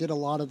 and I did a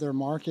lot of their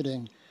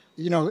marketing.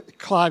 You know,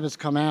 Clive has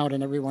come out,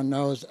 and everyone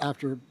knows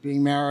after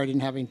being married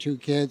and having 2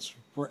 kids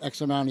for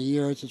X amount of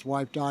years, his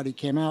wife died, he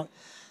came out.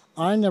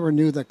 I never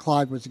knew that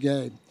Clive was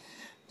gay,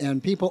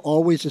 and people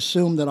always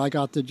assumed that I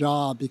got the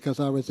job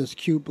because I was this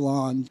cute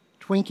blonde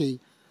Twinkie.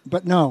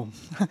 But no,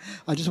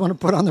 I just want to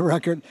put on the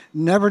record,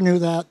 never knew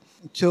that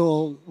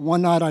until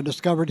one night I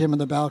discovered him in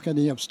the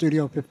balcony of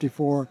Studio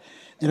 54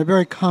 in a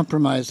very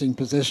compromising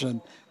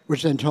position,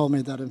 which then told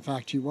me that, in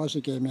fact, he was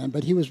a gay man.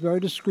 But he was very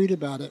discreet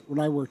about it when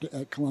I worked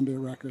at Columbia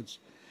Records.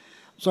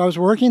 So I was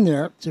working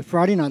there. It's a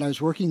Friday night. I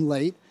was working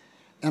late,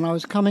 and I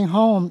was coming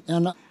home,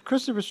 and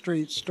Christopher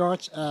Street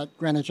starts at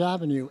Greenwich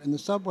Avenue, and the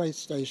subway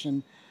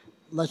station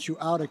lets you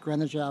out at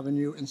Greenwich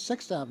Avenue and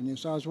 6th Avenue.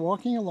 So I was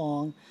walking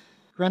along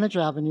Greenwich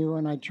Avenue,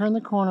 and I turned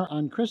the corner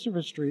on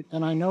Christopher Street,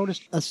 and I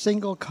noticed a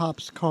single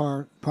cop's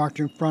car parked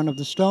in front of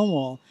the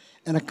Stonewall,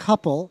 and a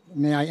couple,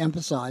 may I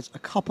emphasize, a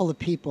couple of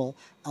people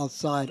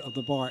outside of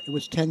the bar. It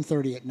was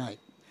 10:30 at night.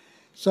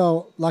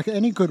 So, like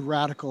any good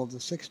radical of the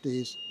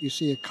 60s, you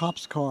see a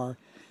cop's car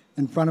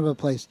in front of a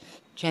place,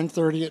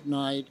 10:30 at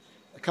night,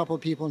 a couple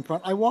of people in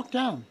front. I walked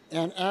down,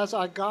 and as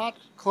I got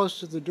close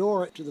to the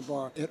door to the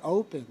bar, it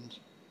opened.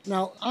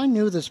 Now, I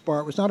knew this bar.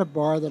 It was not a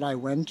bar that I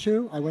went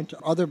to. I went to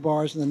other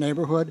bars in the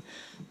neighborhood,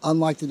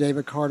 unlike the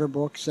David Carter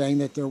book saying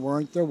that there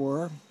weren't, there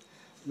were.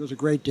 There was a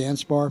great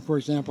dance bar, for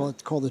example.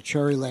 It's called the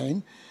Cherry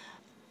Lane.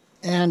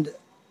 And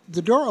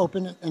the door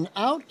opened, and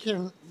out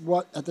came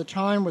what at the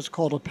time was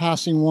called a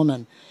passing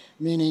woman,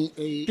 meaning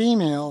a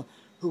female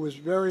who was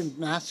very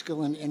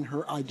masculine in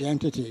her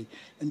identity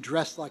and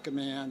dressed like a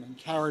man and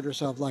carried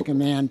herself like a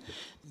man.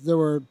 There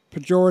were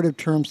pejorative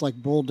terms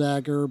like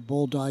bulldagger,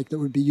 bulldyke that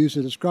would be used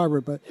to describe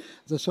her, but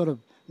the sort of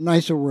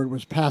nicer word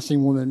was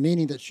passing woman,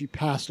 meaning that she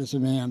passed as a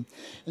man.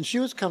 And she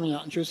was coming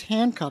out, and she was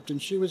handcuffed,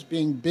 and she was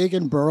being big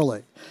and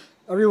burly.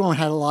 Everyone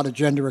had a lot of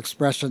gender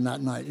expression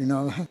that night, you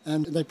know.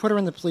 And they put her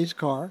in the police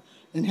car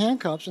in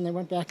handcuffs, and they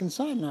went back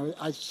inside. And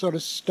I was sort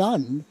of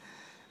stunned,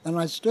 and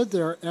I stood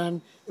there,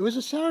 and it was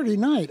a Saturday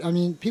night. I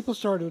mean, people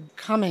started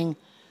coming,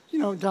 you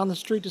know, down the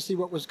street to see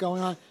what was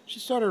going on.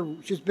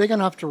 She's big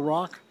enough to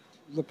rock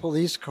the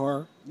police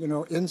car, you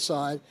know,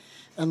 inside.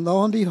 And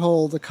lo and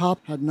behold, the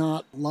cop had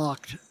not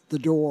locked the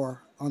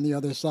door on the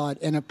other side,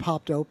 and it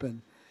popped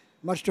open,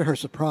 much to her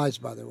surprise,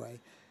 by the way.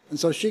 And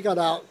so she got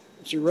out,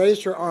 she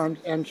raised her arms,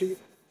 and she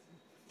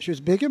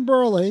was big and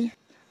burly,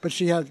 but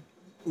she had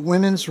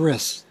women's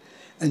wrists,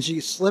 and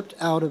she slipped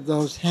out of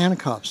those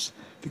handcuffs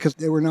because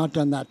they were not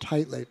done that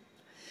tightly.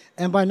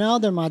 And by now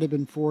there might have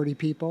been 40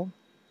 people,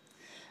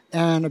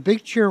 and a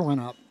big cheer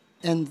went up.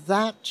 And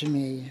that, to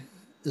me,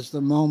 is the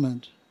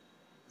moment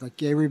that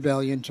gay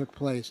rebellion took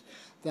place.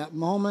 That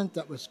moment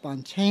that was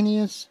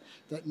spontaneous,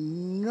 that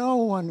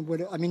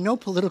no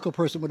political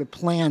person would have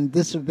planned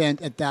this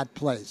event at that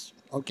place,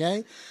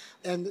 okay?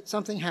 And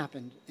something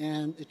happened,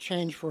 and it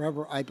changed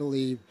forever, I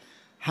believe,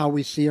 how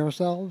we see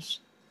ourselves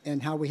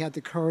and how we had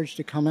the courage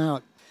to come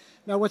out.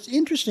 Now, what's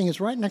interesting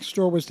is right next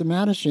door was the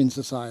Mattachine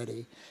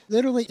Society,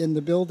 literally in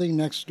the building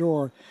next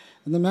door.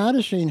 And the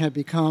Mattachine had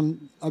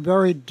become a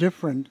very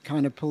different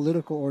kind of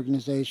political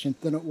organization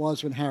than it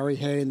was when Harry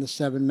Hay and the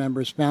 7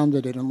 members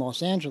founded it in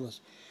Los Angeles.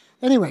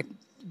 Anyway,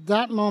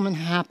 that moment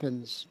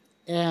happens,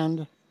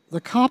 and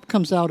the cop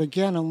comes out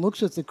again and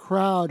looks at the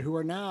crowd who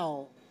are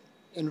now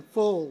in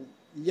full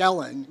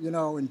yelling, you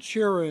know, and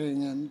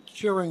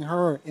cheering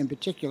her in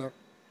particular.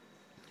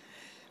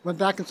 Went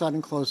back inside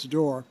and closed the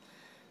door.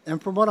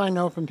 And from what I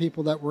know from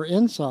people that were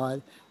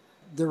inside,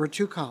 there were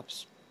 2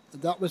 cops.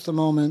 That was the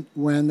moment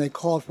when they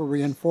called for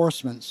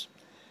reinforcements.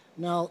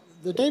 Now,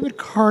 the David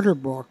Carter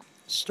book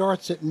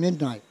starts at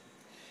midnight.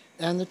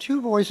 And the 2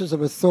 voices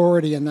of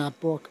authority in that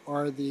book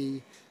are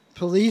the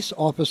police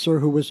officer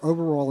who was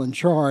overall in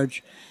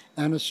charge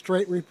and a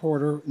straight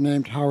reporter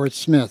named Howard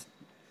Smith.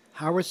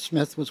 Howard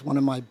Smith was one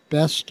of my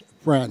best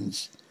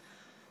friends.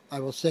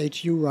 I will say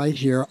to you right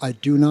here, I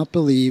do not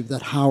believe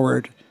that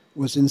Howard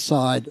was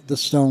inside the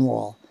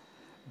Stonewall.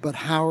 But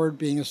Howard,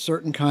 being a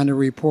certain kind of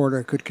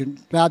reporter, could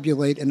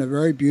confabulate in a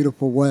very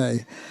beautiful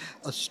way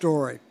a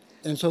story.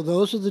 And so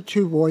those are the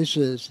 2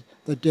 voices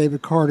that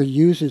David Carter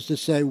uses to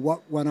say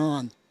what went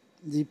on.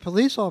 The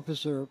police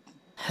officer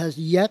has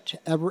yet to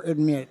ever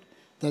admit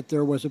that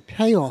there was a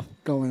payoff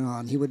going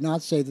on. He would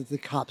not say that the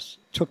cops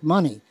took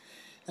money.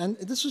 And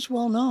this is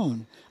well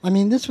known. I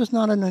mean, this was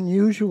not an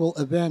unusual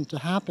event to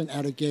happen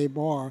at a gay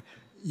bar,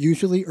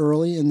 usually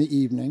early in the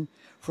evening,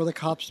 for the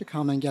cops to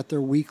come and get their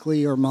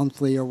weekly or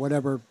monthly or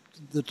whatever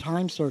the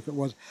time circuit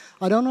was.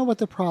 I don't know what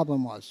the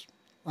problem was.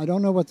 I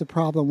don't know what the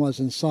problem was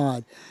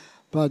inside,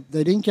 but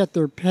they didn't get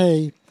their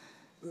pay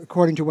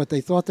according to what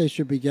they thought they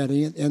should be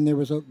getting, and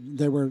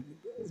they were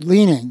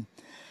leaning.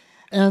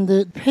 And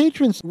the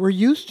patrons were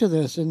used to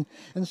this, and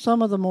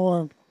some of the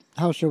more,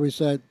 how shall we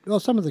say, well,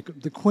 some of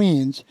the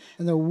queens,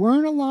 and there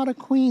weren't a lot of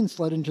queens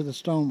let into the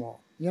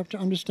Stonewall. You have to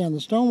understand,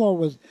 the Stonewall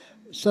was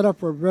set up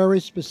for a very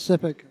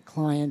specific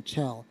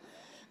clientele.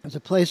 It's a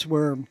place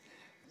where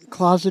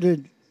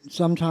closeted,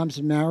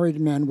 sometimes married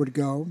men would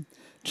go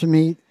to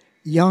meet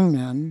young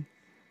men,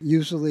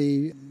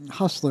 usually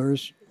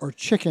hustlers, or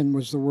chicken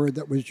was the word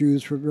that was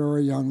used for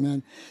very young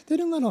men. They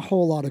didn't let a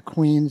whole lot of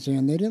queens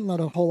in. They didn't let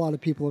a whole lot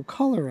of people of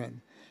color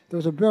in. There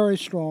was a very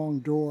strong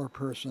door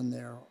person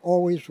there.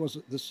 Always was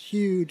this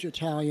huge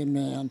Italian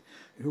man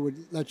who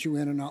would let you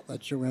in or not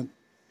let you in.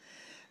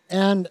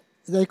 And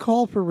they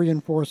called for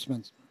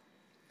reinforcements.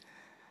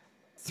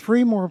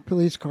 3 more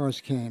police cars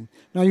came.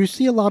 Now, you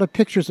see a lot of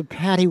pictures of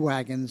paddy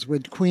wagons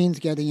with queens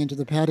getting into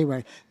the paddy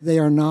wagon. They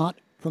are not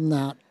from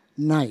that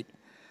night.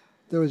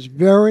 There was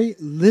very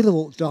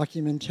little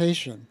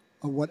documentation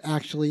of what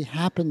actually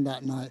happened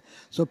that night.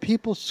 So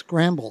people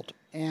scrambled,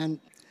 and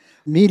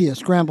media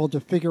scrambled to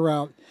figure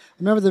out.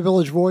 Remember, the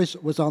Village Voice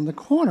was on the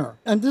corner,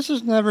 and this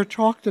is never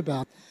talked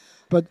about.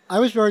 But I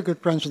was very good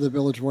friends with the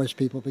Village Voice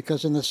people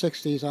because in the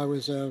 60s I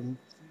was a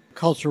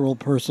cultural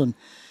person.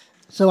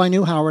 So I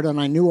knew Howard and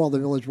I knew all the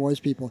Village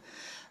Voice people.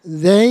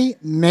 They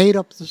made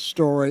up the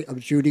story of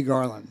Judy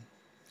Garland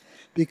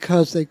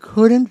because they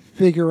couldn't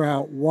figure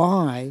out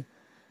why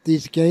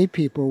these gay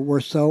people were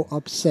so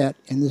upset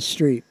in the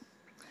street.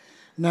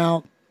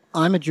 Now,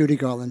 I'm a Judy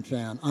Garland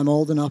fan. I'm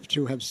old enough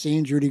to have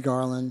seen Judy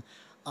Garland.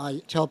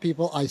 I tell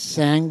people I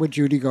sang with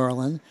Judy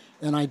Garland,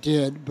 and I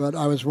did, but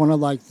I was one of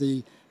like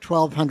the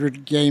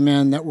 1,200 gay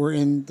men that were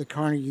in the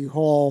Carnegie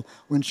Hall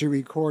when she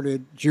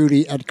recorded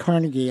Judy at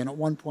Carnegie, and at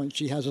one point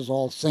she has us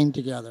all sing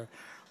together.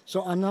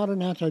 So I'm not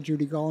an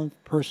anti-Judy Garland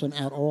person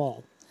at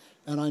all.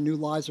 And I knew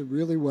Liza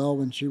really well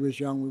when she was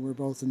young. We were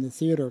both in the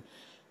theater.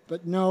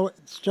 But no,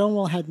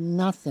 Stonewall had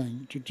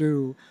nothing to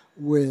do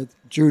with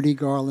Judy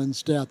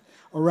Garland's death.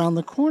 Around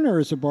the corner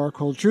is a bar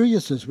called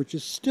Julius's, which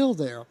is still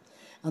there.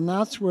 And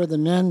that's where the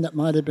men that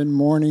might have been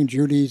mourning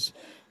Judy's,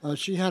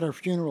 she had her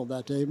funeral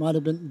that day, might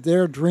have been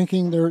there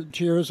drinking their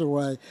tears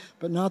away,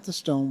 but not the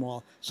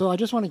Stonewall. So I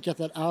just want to get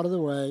that out of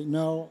the way.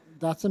 No,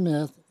 that's a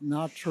myth,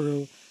 not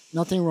true.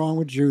 Nothing wrong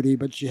with Judy,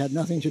 but she had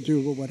nothing to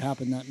do with what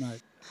happened that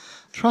night.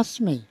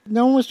 Trust me,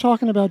 no one was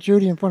talking about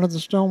Judy in front of the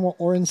Stonewall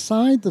or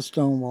inside the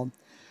Stonewall.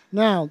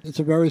 Now, it's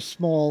a very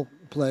small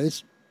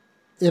place.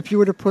 If you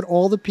were to put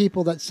all the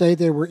people that say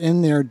they were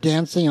in there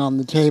dancing on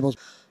the tables,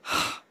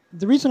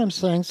 the reason I'm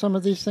saying some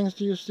of these things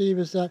to you, Steve,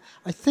 is that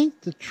I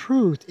think the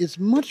truth is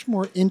much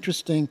more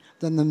interesting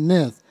than the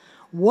myth.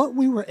 What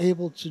we were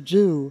able to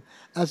do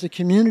as a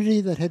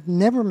community that had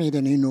never made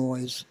any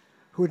noise,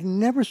 who had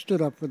never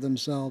stood up for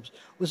themselves,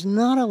 was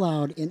not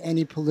allowed in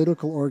any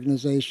political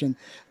organization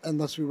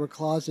unless we were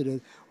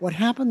closeted. What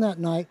happened that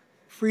night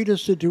freed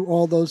us to do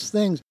all those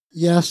things.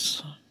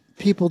 Yes,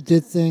 people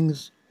did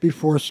things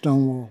before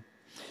Stonewall.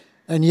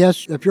 And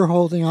yes, if you're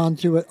holding on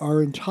to it,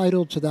 are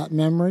entitled to that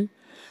memory.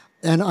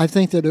 And I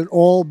think that it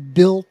all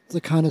built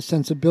the kind of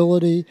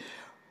sensibility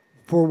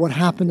for what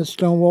happened to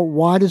Stonewall.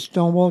 Why did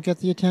Stonewall get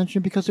the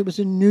attention? Because it was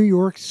in New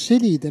York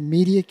City, the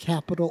media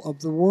capital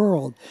of the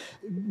world.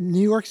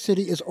 New York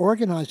City is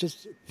organized.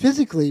 It's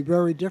physically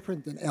very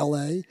different than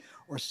L.A.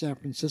 or San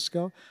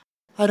Francisco.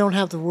 I don't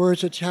have the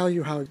words to tell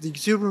you how the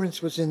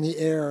exuberance was in the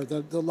air,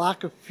 the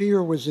lack of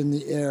fear was in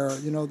the air,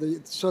 you know,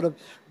 the sort of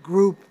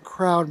group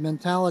crowd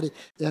mentality.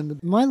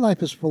 And my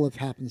life is full of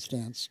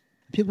happenstance.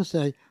 People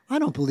say, I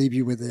don't believe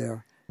you were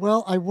there.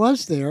 Well, I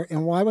was there,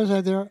 and why was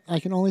I there? I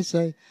can only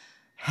say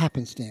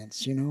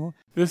happenstance, you know?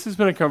 This has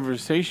been a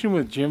conversation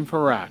with Jim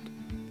Fouratt.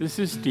 This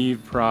is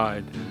Steve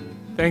Pride.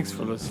 Thanks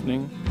for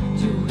listening.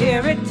 To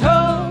hear it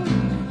told,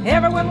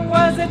 everyone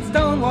was at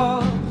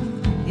Stonewall.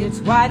 It's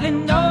widely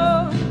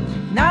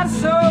known, not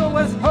so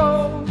was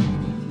whole.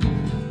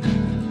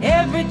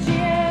 Every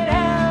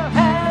GNL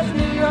has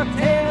New York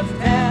tales to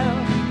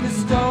tell. The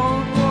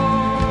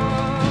Stonewall,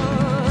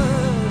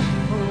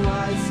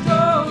 why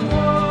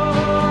Stonewall?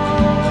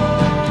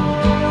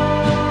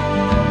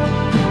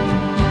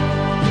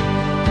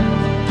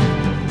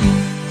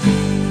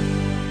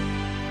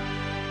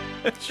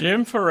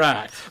 Jim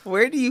Fouratt.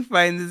 Where do you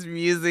find this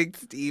music,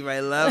 Steve? I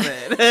love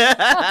it.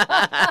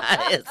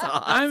 It's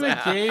awesome. I'm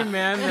a gay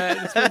man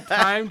that spent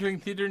time doing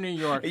theater in New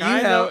York.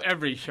 I know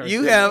every show.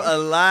 You have a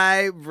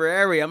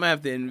library. I'm going to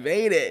have to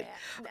invade it.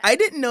 I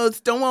didn't know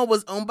Stonewall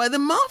was owned by the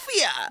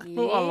mafia.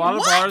 Well, a lot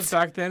of bars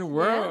back then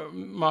were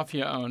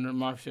mafia-owned or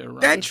mafia-run.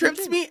 That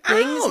trips me out.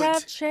 Things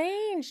have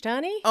changed,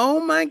 honey. Oh,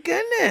 my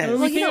goodness. Well,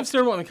 we think of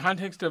Stonewall in the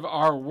context of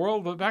our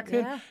world, but back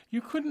then,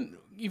 you couldn't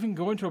even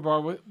go into a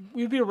bar.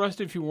 We'd be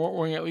arrested if you weren't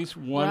wearing at least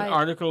one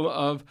article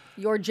of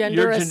your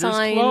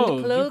gender-assigned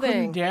clothing. You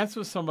couldn't dance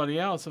with somebody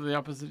else of the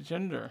opposite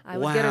gender. I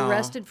would get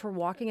arrested for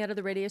walking out of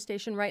the radio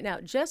station right now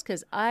just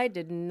because I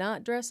did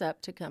not dress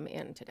up to come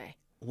in today.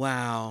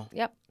 Wow.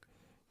 Yep.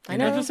 I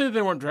know. Not to say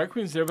there weren't drag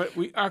queens there, but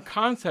our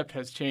concept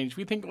has changed.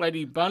 We think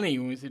Lady Bunny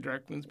when we say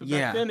drag queens, but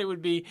back then it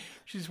would be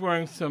she's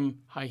wearing some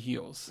high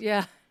heels.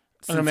 Yeah.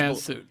 And a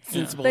man's suit.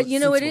 But, you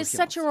know, it is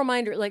such a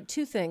reminder, like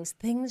two things.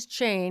 Things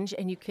change,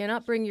 and you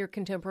cannot bring your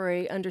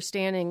contemporary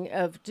understanding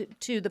of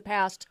to the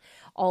past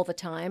all the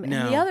time. No.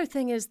 And the other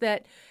thing is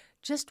that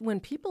just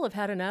when people have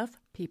had enough,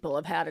 people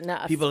have had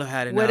enough. People have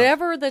had enough.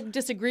 Whatever the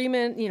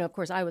disagreement, you know, of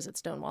course, I was at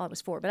Stonewall. I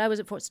was 4, but I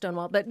was at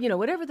Stonewall. But, you know,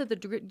 whatever the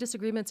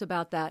disagreements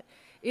about that,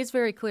 it's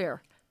very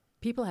clear.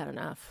 People had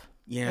enough.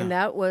 Yeah. And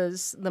that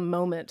was the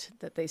moment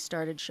that they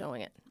started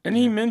showing it. And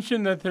he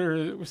mentioned that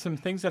there were some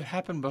things that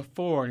happened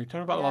before. And he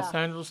talked about Los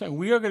Angeles. And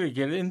we are going to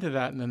get into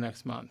that in the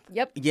next month.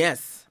 Yep.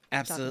 Yes,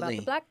 absolutely. Talk about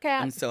the Black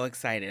Cat. I'm so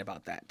excited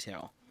about that, too.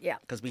 Yeah.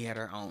 Because we had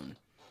our own.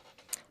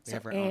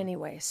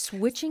 Anyway,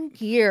 switching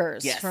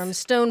gears from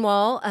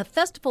Stonewall, a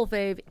festival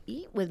fave,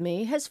 Eat With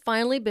Me, has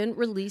finally been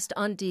released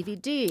on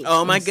DVD.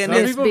 Oh, my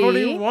goodness. Some people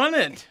already want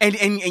it.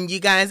 And you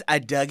guys, I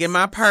dug in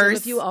my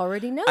purse. Some of you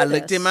already know I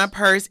looked in my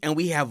purse, and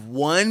we have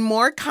one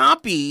more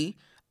copy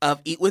of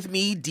Eat With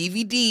Me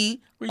DVD.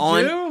 We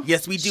do?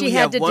 Yes, we do. She We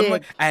had have to one dig. more.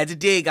 I had to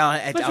dig.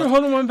 But you're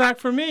holding one back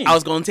for me. I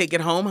was going to take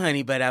it home,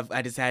 honey, but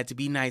I decided to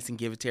be nice and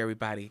give it to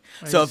everybody.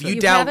 So if you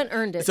haven't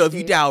earned it, So if you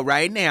Steve. dial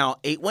right now,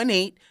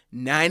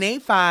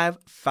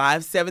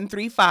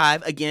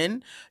 818-985-5735.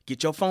 Again,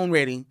 get your phone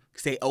ready.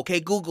 Say, okay,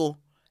 Google,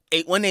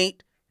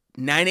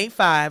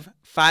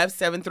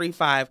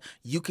 818-985-5735.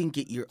 You can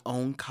get your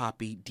own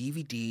copy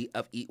DVD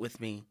of Eat With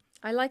Me.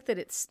 I like that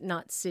it's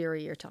not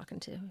Siri you're talking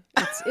to.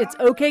 It's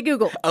okay,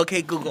 Google.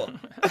 Okay, Google.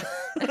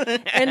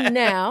 And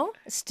now,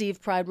 Steve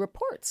Pride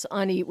reports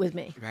on Eat With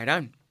Me. Right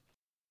on.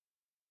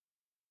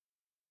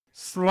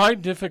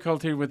 Slight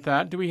difficulty with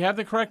that. Do we have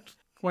the correct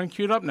one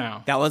queued up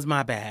now? That was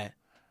my bad.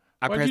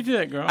 What'd you do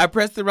that, girl? I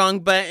pressed the wrong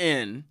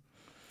button.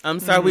 I'm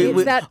sorry.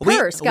 That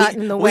purse got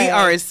in the way. We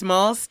are a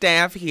small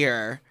staff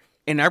here,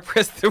 and I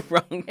pressed the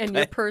wrong button. And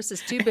your purse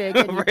is too big,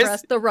 and you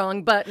pressed the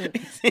wrong button.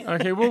 Okay, it's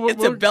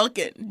a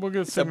Belkin. We'll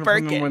get It's a signal from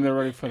them Birkin. when they're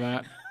ready for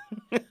that.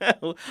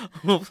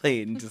 We'll play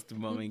it in just a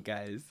moment,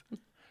 guys.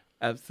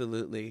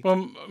 Absolutely.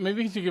 Well,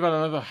 maybe you should give out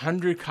another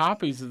 100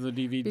 copies of the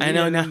DVD. I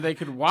know, and now. then they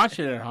could watch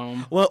it at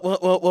home.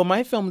 Well,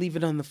 my film Leave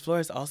It on the Floor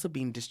is also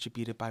being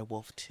distributed by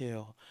Wolf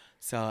too.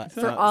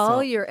 For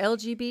all your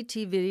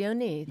LGBT video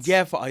needs.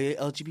 Yeah, for all your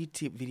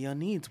LGBT video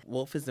needs.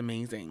 Wolf is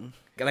amazing.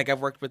 Like, I've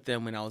worked with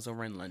them when I was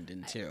over in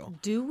London too.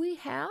 Do we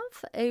have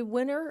a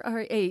winner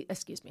or a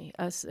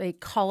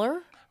caller?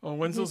 Well,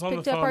 Wenzel's who's on the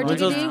picked up phone. our right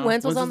DVD? now.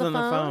 Wenzel's on the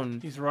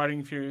phone. He's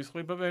writing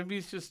furiously, but maybe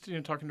he's just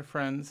talking to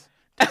friends,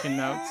 taking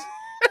notes.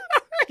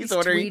 He's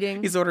ordering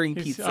tweeting. He's ordering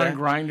He's pizza. on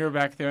Grindr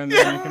back there in the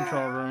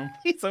control room.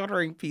 He's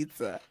ordering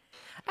pizza.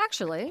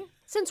 Actually,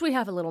 since we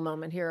have a little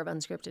moment here of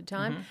unscripted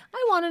time, Mm-hmm.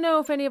 I want to know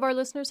if any of our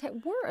listeners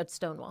were at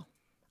Stonewall.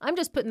 I'm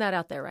just putting that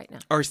out there right now.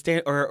 Or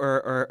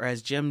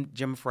as Jim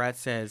Fouratt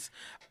says,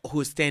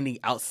 who is standing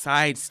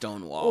outside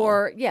Stonewall.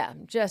 Or,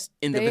 just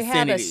in the they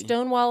have a vicinity.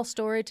 Stonewall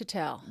story to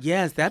tell.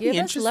 Yes, that'd be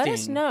interesting. Let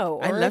us know.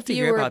 I'd Or love if to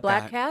you hear were about at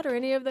Black that. Cat or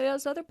any of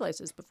those other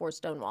places before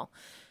Stonewall.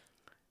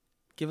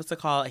 Give us a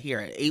call here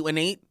at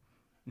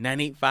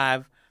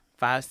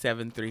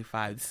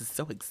 818-985-5735. This is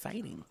so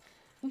exciting.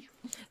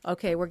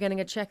 Okay, we're getting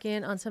a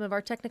check-in on some of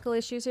our technical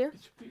issues here.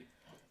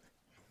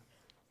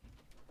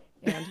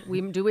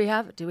 And do we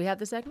have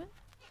the segment?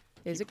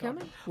 Is it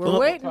coming? We're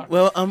waiting.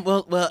 Well, on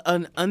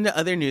the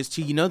other news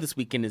too, this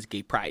weekend is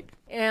Gay Pride.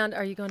 And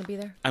are you going to be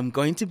there? I'm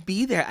going to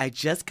be there. I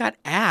just got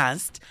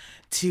asked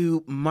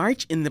to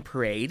march in the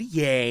parade.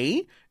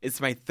 Yay. It's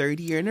my third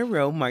year in a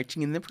row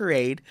marching in the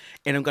parade.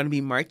 And I'm going to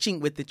be marching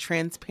with the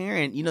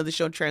Transparent. You know the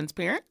show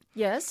Transparent?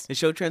 Yes. The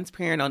show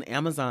Transparent on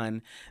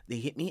Amazon. They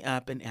hit me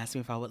up and asked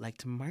me if I would like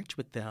to march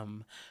with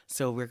them.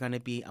 So I'm going to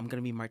be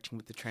marching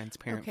with the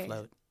Transparent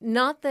float.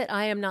 Not that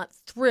I am not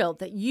thrilled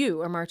that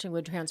you are marching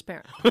with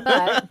Transparent,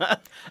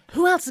 but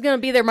who else is going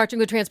to be there marching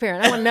with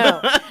Transparent? I want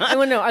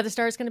to know. Are the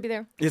stars going to be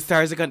there? The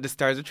stars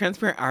of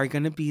Transparent are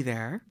going to be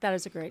there. That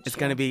is a great It's show.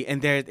 going to be, and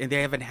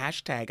they have a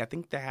hashtag. I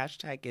think the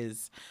hashtag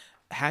is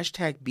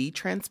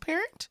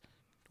 #BeTransparent.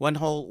 One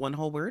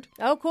whole word.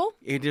 Oh, cool.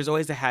 There's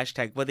always a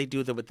hashtag. What they do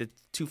with the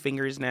 2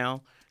 fingers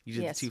now. You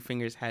do Yes. the 2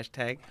 fingers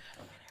hashtag.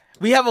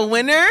 We have a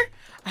winner.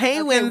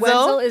 Hey, Wenzel.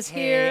 Wenzel is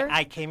here.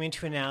 I came in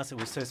to announce it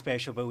was so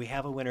special, but we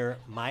have a winner,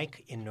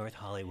 Mike in North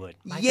Hollywood.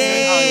 Mike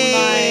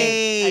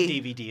Yay! a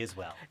DVD as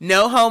well.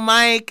 No Ho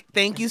Mike.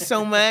 Thank you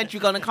so much. We're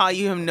going to call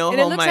you him No And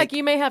Ho it looks Mike. like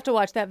you may have to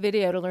watch that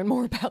video to learn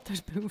more about the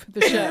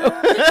show.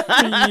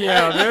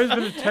 Yeah, there's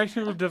been a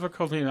technical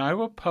difficulty, and I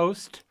will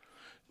post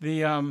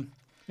the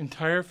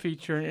entire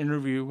feature and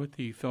interview with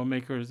the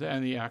filmmakers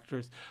and the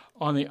actors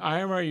on the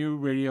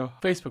IMRU Radio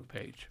Facebook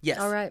page. Yes.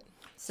 All right.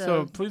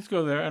 So please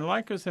go there and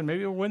like us, and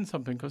maybe you'll win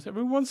something, because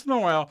every once in a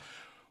while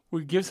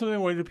we give something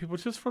away to people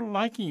just for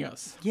liking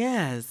us.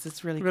 Yes,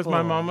 it's really because cool.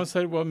 my mama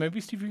said, well,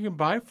 maybe, Steve, you can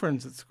buy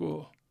friends at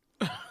school.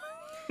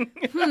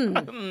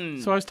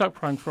 So I stopped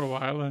crying for a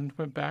while and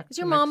went back. Is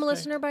your mom a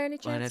listener by any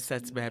Well, chance?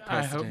 that's bad I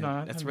precedent. hope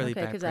not. That's really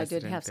Okay, bad because I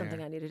did precedent have something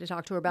there. I needed to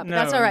talk to her about, but No,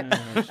 that's all right. no,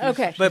 she's-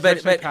 Okay. she's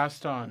actually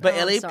passed on. But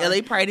Oh, I'm sorry.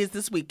 LA Pride is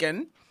this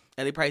weekend.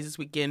 LA Pride is this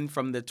weekend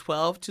from the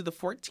 12th to the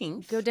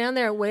 14th. Go down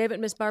there, wave at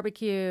Miss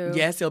Barbecue.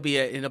 Yes, it'll be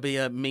an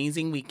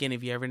amazing weekend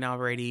if you haven't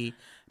already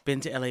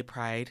been to LA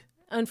Pride.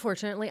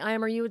 Unfortunately,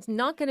 IMRU is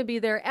not going to be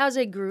there as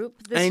a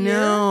group this I year.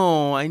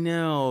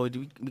 know.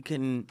 We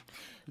couldn't.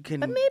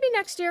 But maybe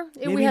next year.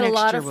 Maybe We had a next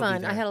lot year of we'll be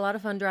fun. there. I had a lot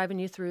of fun driving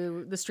you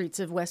through the streets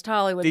of West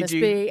Hollywood, Did Miss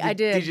you? B. I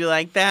did. Did you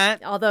like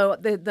that? Although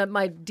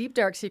my deep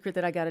dark secret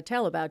that I got to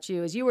tell about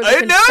you is you were I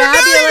looking know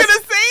fabulous. you're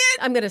gonna say it.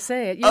 I'm going to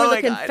say it. You Oh were my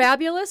looking God.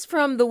 fabulous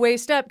from the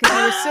waist up because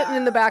you were sitting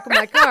in the back of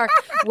my car.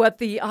 What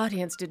the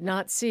audience did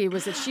not see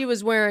was that she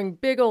was wearing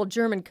big old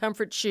German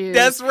comfort shoes.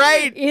 That's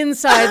right.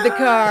 Inside the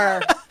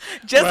car.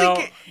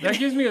 Well, that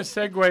gives me a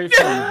segue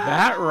from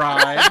that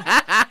ride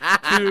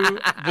to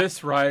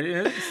this ride.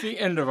 It's the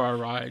end of our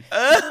ride.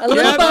 A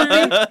little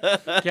bumpy.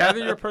 Gather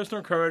your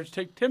personal courage,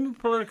 take Tim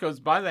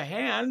Politicos by the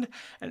hand,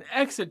 and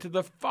exit to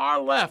the far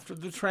left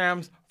of the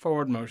tram's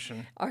forward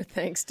motion. Our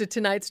thanks to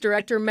tonight's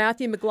director,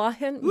 Matthew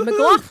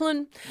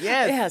McLaughlin.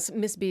 Yes,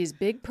 Miss B's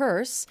big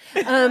purse.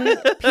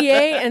 PA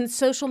and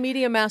social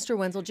media master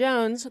Wenzel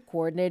Jones,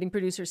 coordinating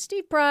producer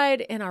Steve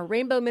Pride, and our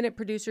Rainbow Minute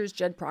producers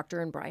Jed Proctor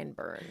and Brian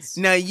Burns.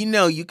 Now,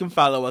 you can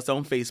follow us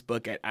on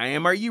Facebook at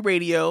IMRU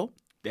Radio.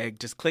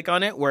 Just click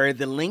on it where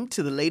the link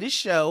to the latest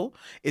show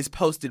is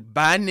posted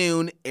by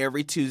noon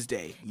every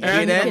Tuesday. You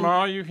hear that?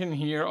 Tomorrow you can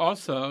hear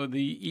also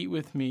the Eat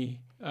With Me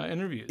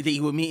interviews. The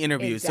Eat With Me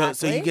interviews.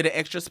 Exactly. So you get an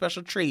extra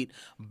special treat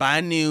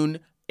by noon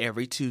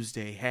every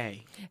Tuesday.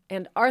 Hey.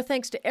 And our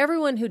thanks to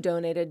everyone who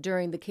donated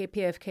during the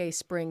KPFK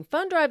Spring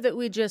Fund Drive that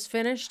we just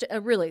finished.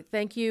 Really,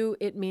 thank you.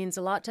 It means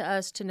a lot to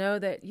us to know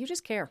that you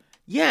just care.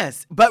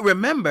 Yes, but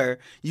remember,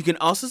 you can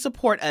also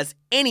support us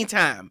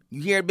anytime.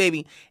 You hear it,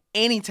 baby?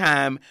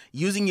 Anytime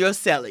using your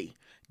Celly.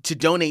 To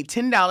donate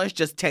 $10,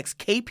 just text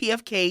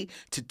KPFK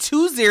to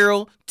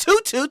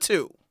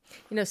 20222.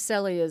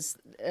 Celly is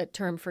a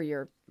term for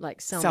your,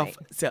 cellmate.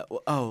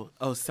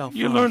 Self.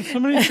 You learned so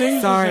many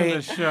things in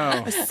this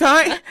show.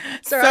 Sorry.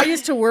 I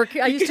used to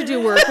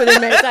do work with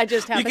inmates. I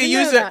just happen to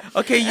know that.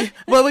 Okay, you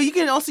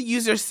can also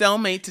use your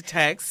cellmate to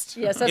text.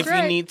 Yes, that's if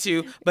right. you need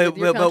to. With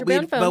your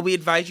contraband phone. We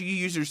advise you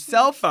use your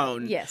cell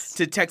phone. Yes.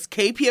 To text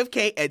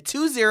KPFK at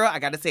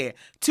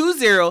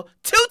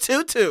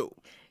 20222.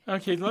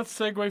 Okay, let's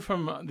segue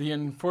from the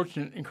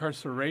unfortunate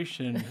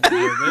incarceration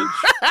verbiage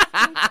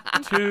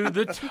to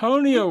the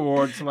Tony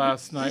Awards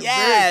last night. Yes.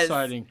 Very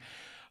exciting.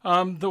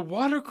 The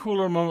water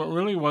cooler moment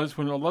really was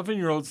when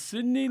 11-year-old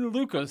Sydney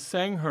Lucas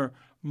sang her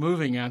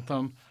moving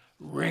anthem,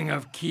 Ring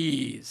of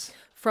Keys.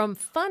 From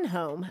Fun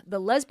Home, the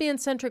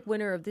lesbian-centric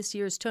winner of this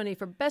year's Tony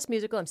for Best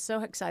Musical. I'm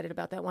so excited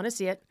about that. Want to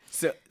see it.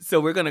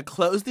 So we're going to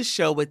close the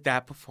show with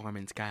that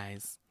performance,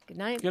 guys. Good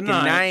night. Good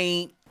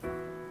night.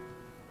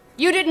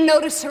 You didn't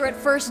notice her at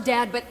first,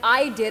 Dad, but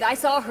I did. I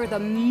saw her the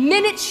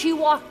minute she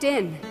walked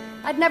in.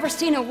 I'd never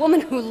seen a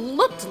woman who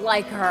looked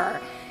like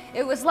her.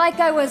 It was like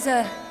I was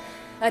a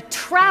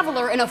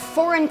traveler in a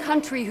foreign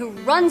country who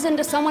runs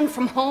into someone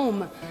from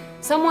home.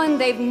 Someone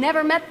they've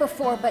never met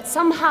before, but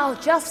somehow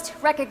just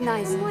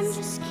recognizes. Someone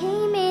just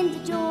came in the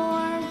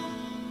door,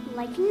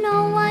 like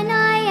no one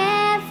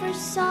I ever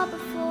saw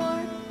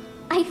before.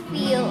 I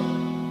feel.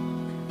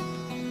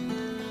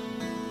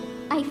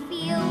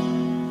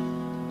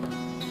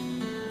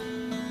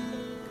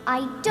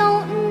 I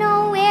don't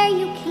know where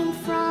you came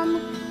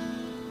from.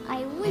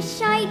 I wish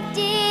I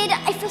did.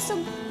 I feel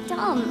so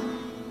dumb.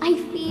 I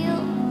feel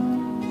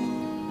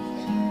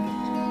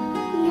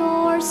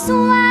your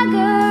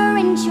swagger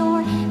and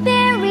your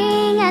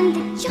bearing and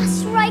the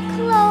just right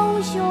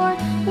clothes you're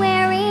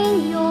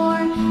wearing, your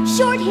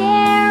short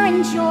hair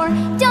and your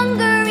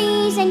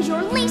dungarees and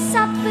your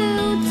lace-up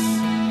boots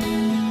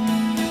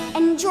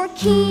and your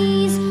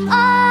keys.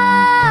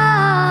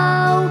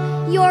 Oh,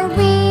 your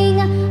ring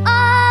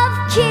of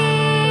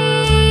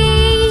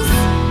keys.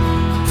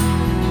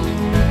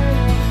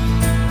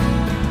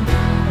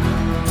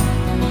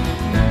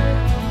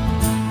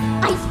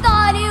 I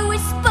thought it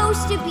was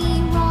supposed to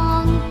be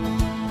wrong,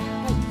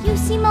 but you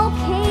seem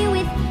okay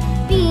with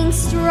being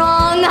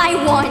strong. I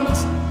want.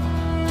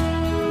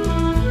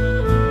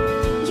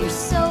 You're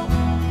so.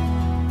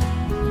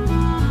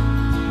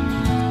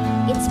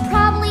 It's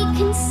probably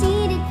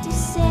conceited to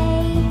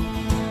say,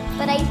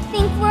 but I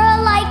think we're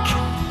alike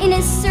in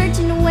a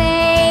certain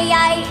way.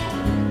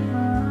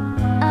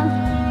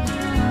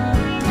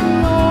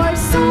 Your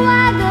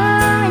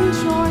swagger and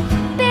your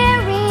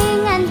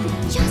bearing and the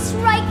just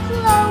right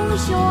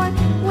clothes you're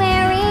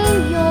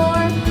wearing, your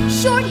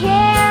short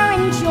hair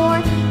and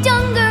your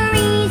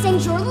dungarees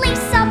and your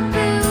lace-up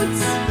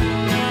boots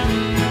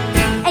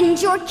and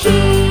your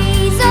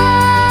keys.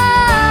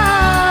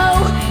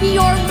 Oh,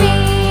 your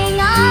ring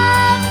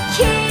of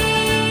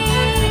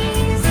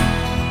keys.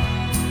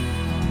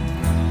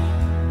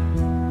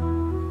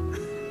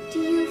 Do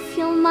you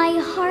feel my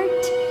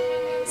heart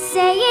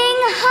saying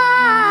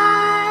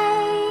hi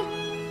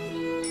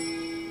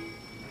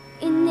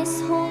in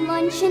this whole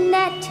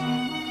luncheonette?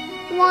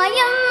 Why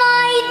am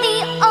I the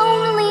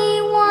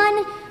only one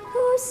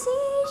who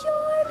sees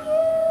you're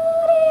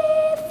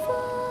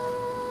beautiful?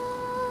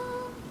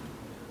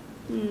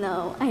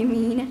 No, I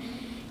mean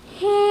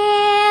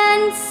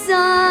handsome.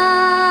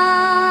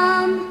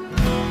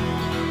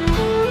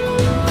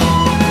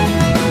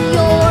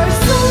 Your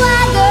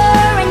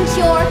swagger and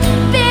your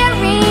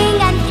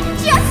bearing and the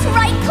just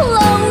right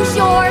clothes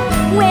you're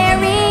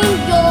wearing,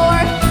 your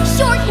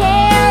short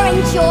hair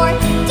and your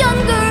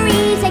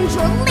dungarees and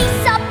your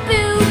lace-up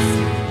boots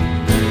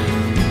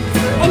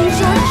and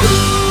your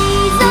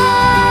keys.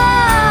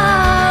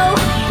 Oh,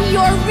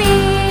 your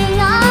ring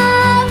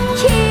of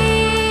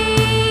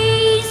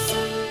keys.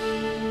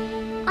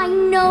 I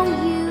know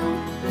you.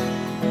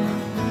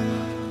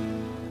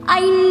 I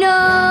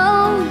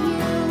know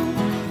you.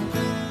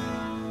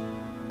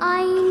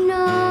 I